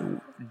 All right,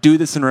 do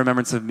this in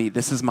remembrance of me.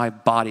 This is my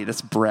body.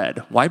 That's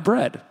bread. Why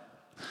bread?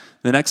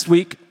 The next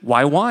week,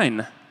 why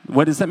wine?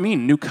 What does that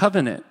mean? New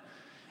covenant.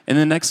 And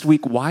the next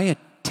week, why a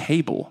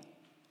table?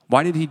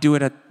 Why did he do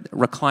it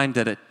reclined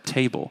at a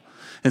table?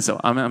 And so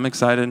I'm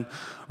excited.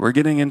 We're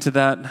getting into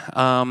that.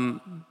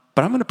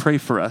 But I'm going to pray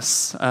for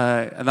us.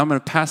 And I'm going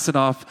to pass it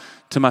off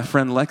to my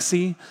friend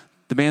Lexi.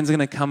 The band's going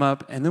to come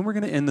up, and then we're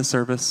going to end the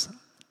service.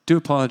 Do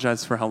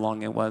apologize for how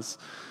long it was.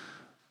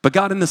 But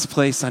God, in this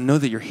place, I know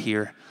that you're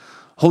here.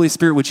 Holy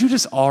Spirit, would you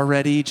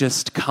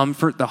just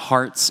comfort the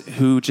hearts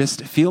who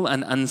just feel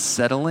an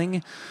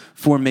unsettling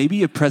for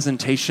maybe a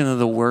presentation of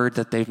the word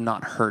that they've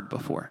not heard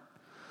before.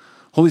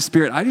 Holy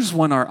Spirit, I just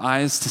want our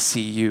eyes to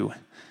see you.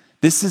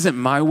 This isn't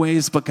my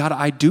ways, but God,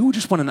 I do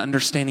just want an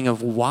understanding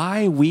of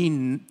why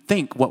we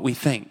think what we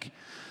think.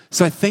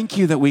 So I thank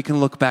you that we can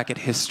look back at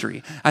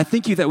history. I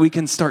thank you that we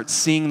can start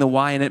seeing the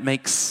why, and it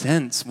makes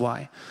sense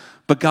why.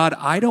 But God,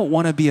 I don't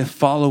want to be a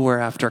follower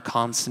after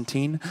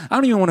Constantine. I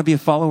don't even want to be a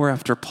follower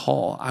after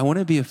Paul. I want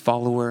to be a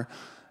follower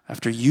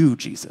after you,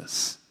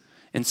 Jesus.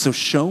 And so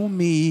show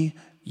me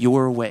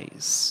your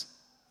ways.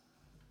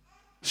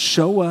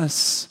 Show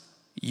us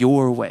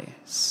your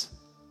ways.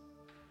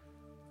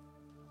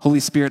 Holy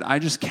Spirit, I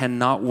just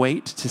cannot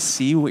wait to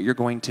see what you're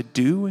going to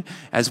do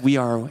as we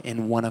are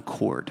in one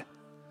accord.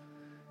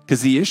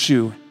 Because the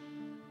issue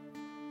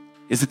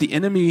is that the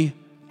enemy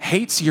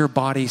hates your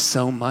body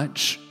so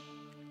much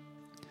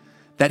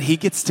that he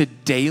gets to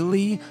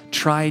daily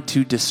try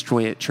to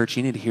destroy it. Church,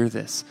 you need to hear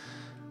this.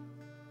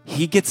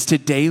 He gets to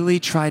daily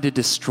try to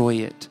destroy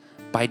it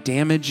by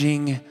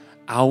damaging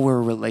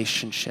our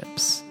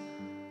relationships.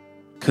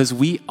 Because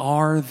we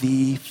are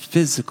the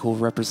physical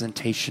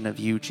representation of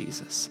you,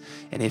 Jesus.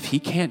 And if he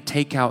can't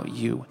take out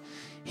you,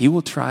 he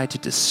will try to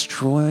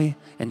destroy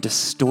and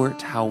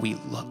distort how we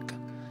look,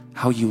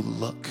 how you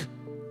look.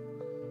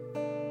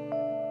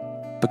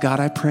 But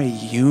God, I pray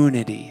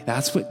unity.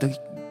 That's what the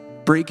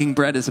breaking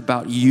bread is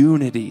about,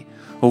 unity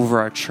over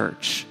our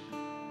church.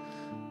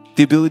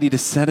 The ability to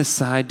set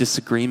aside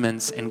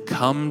disagreements and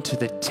come to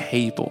the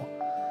table.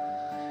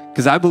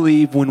 Because I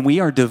believe when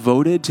we are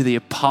devoted to the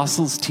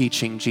apostles'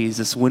 teaching,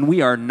 Jesus, when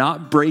we are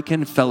not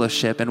breaking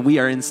fellowship and we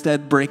are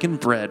instead breaking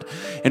bread,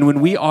 and when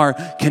we are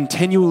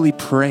continually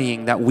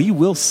praying, that we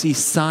will see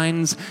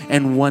signs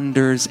and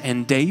wonders,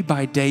 and day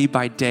by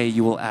day,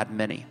 you will add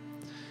many.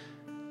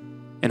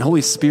 And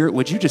Holy Spirit,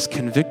 would you just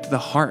convict the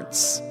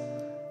hearts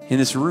in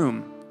this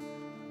room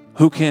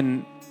who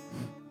can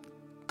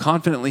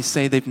confidently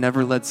say they've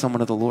never led someone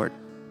to the Lord.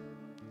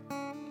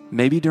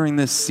 Maybe during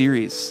this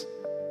series,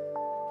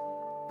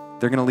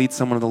 they're going to lead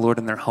someone to the Lord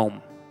in their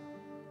home.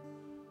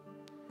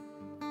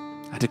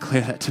 I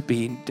declare that to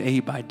be day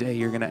by day,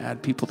 you're going to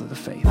add people to the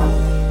faith.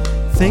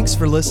 Thanks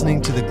for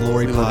listening to the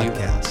Glory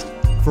Podcast.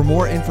 For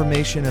more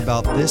information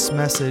about this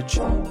message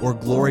or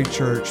Glory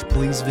Church,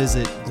 please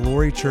visit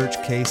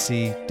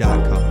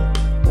glorychurchkc.com.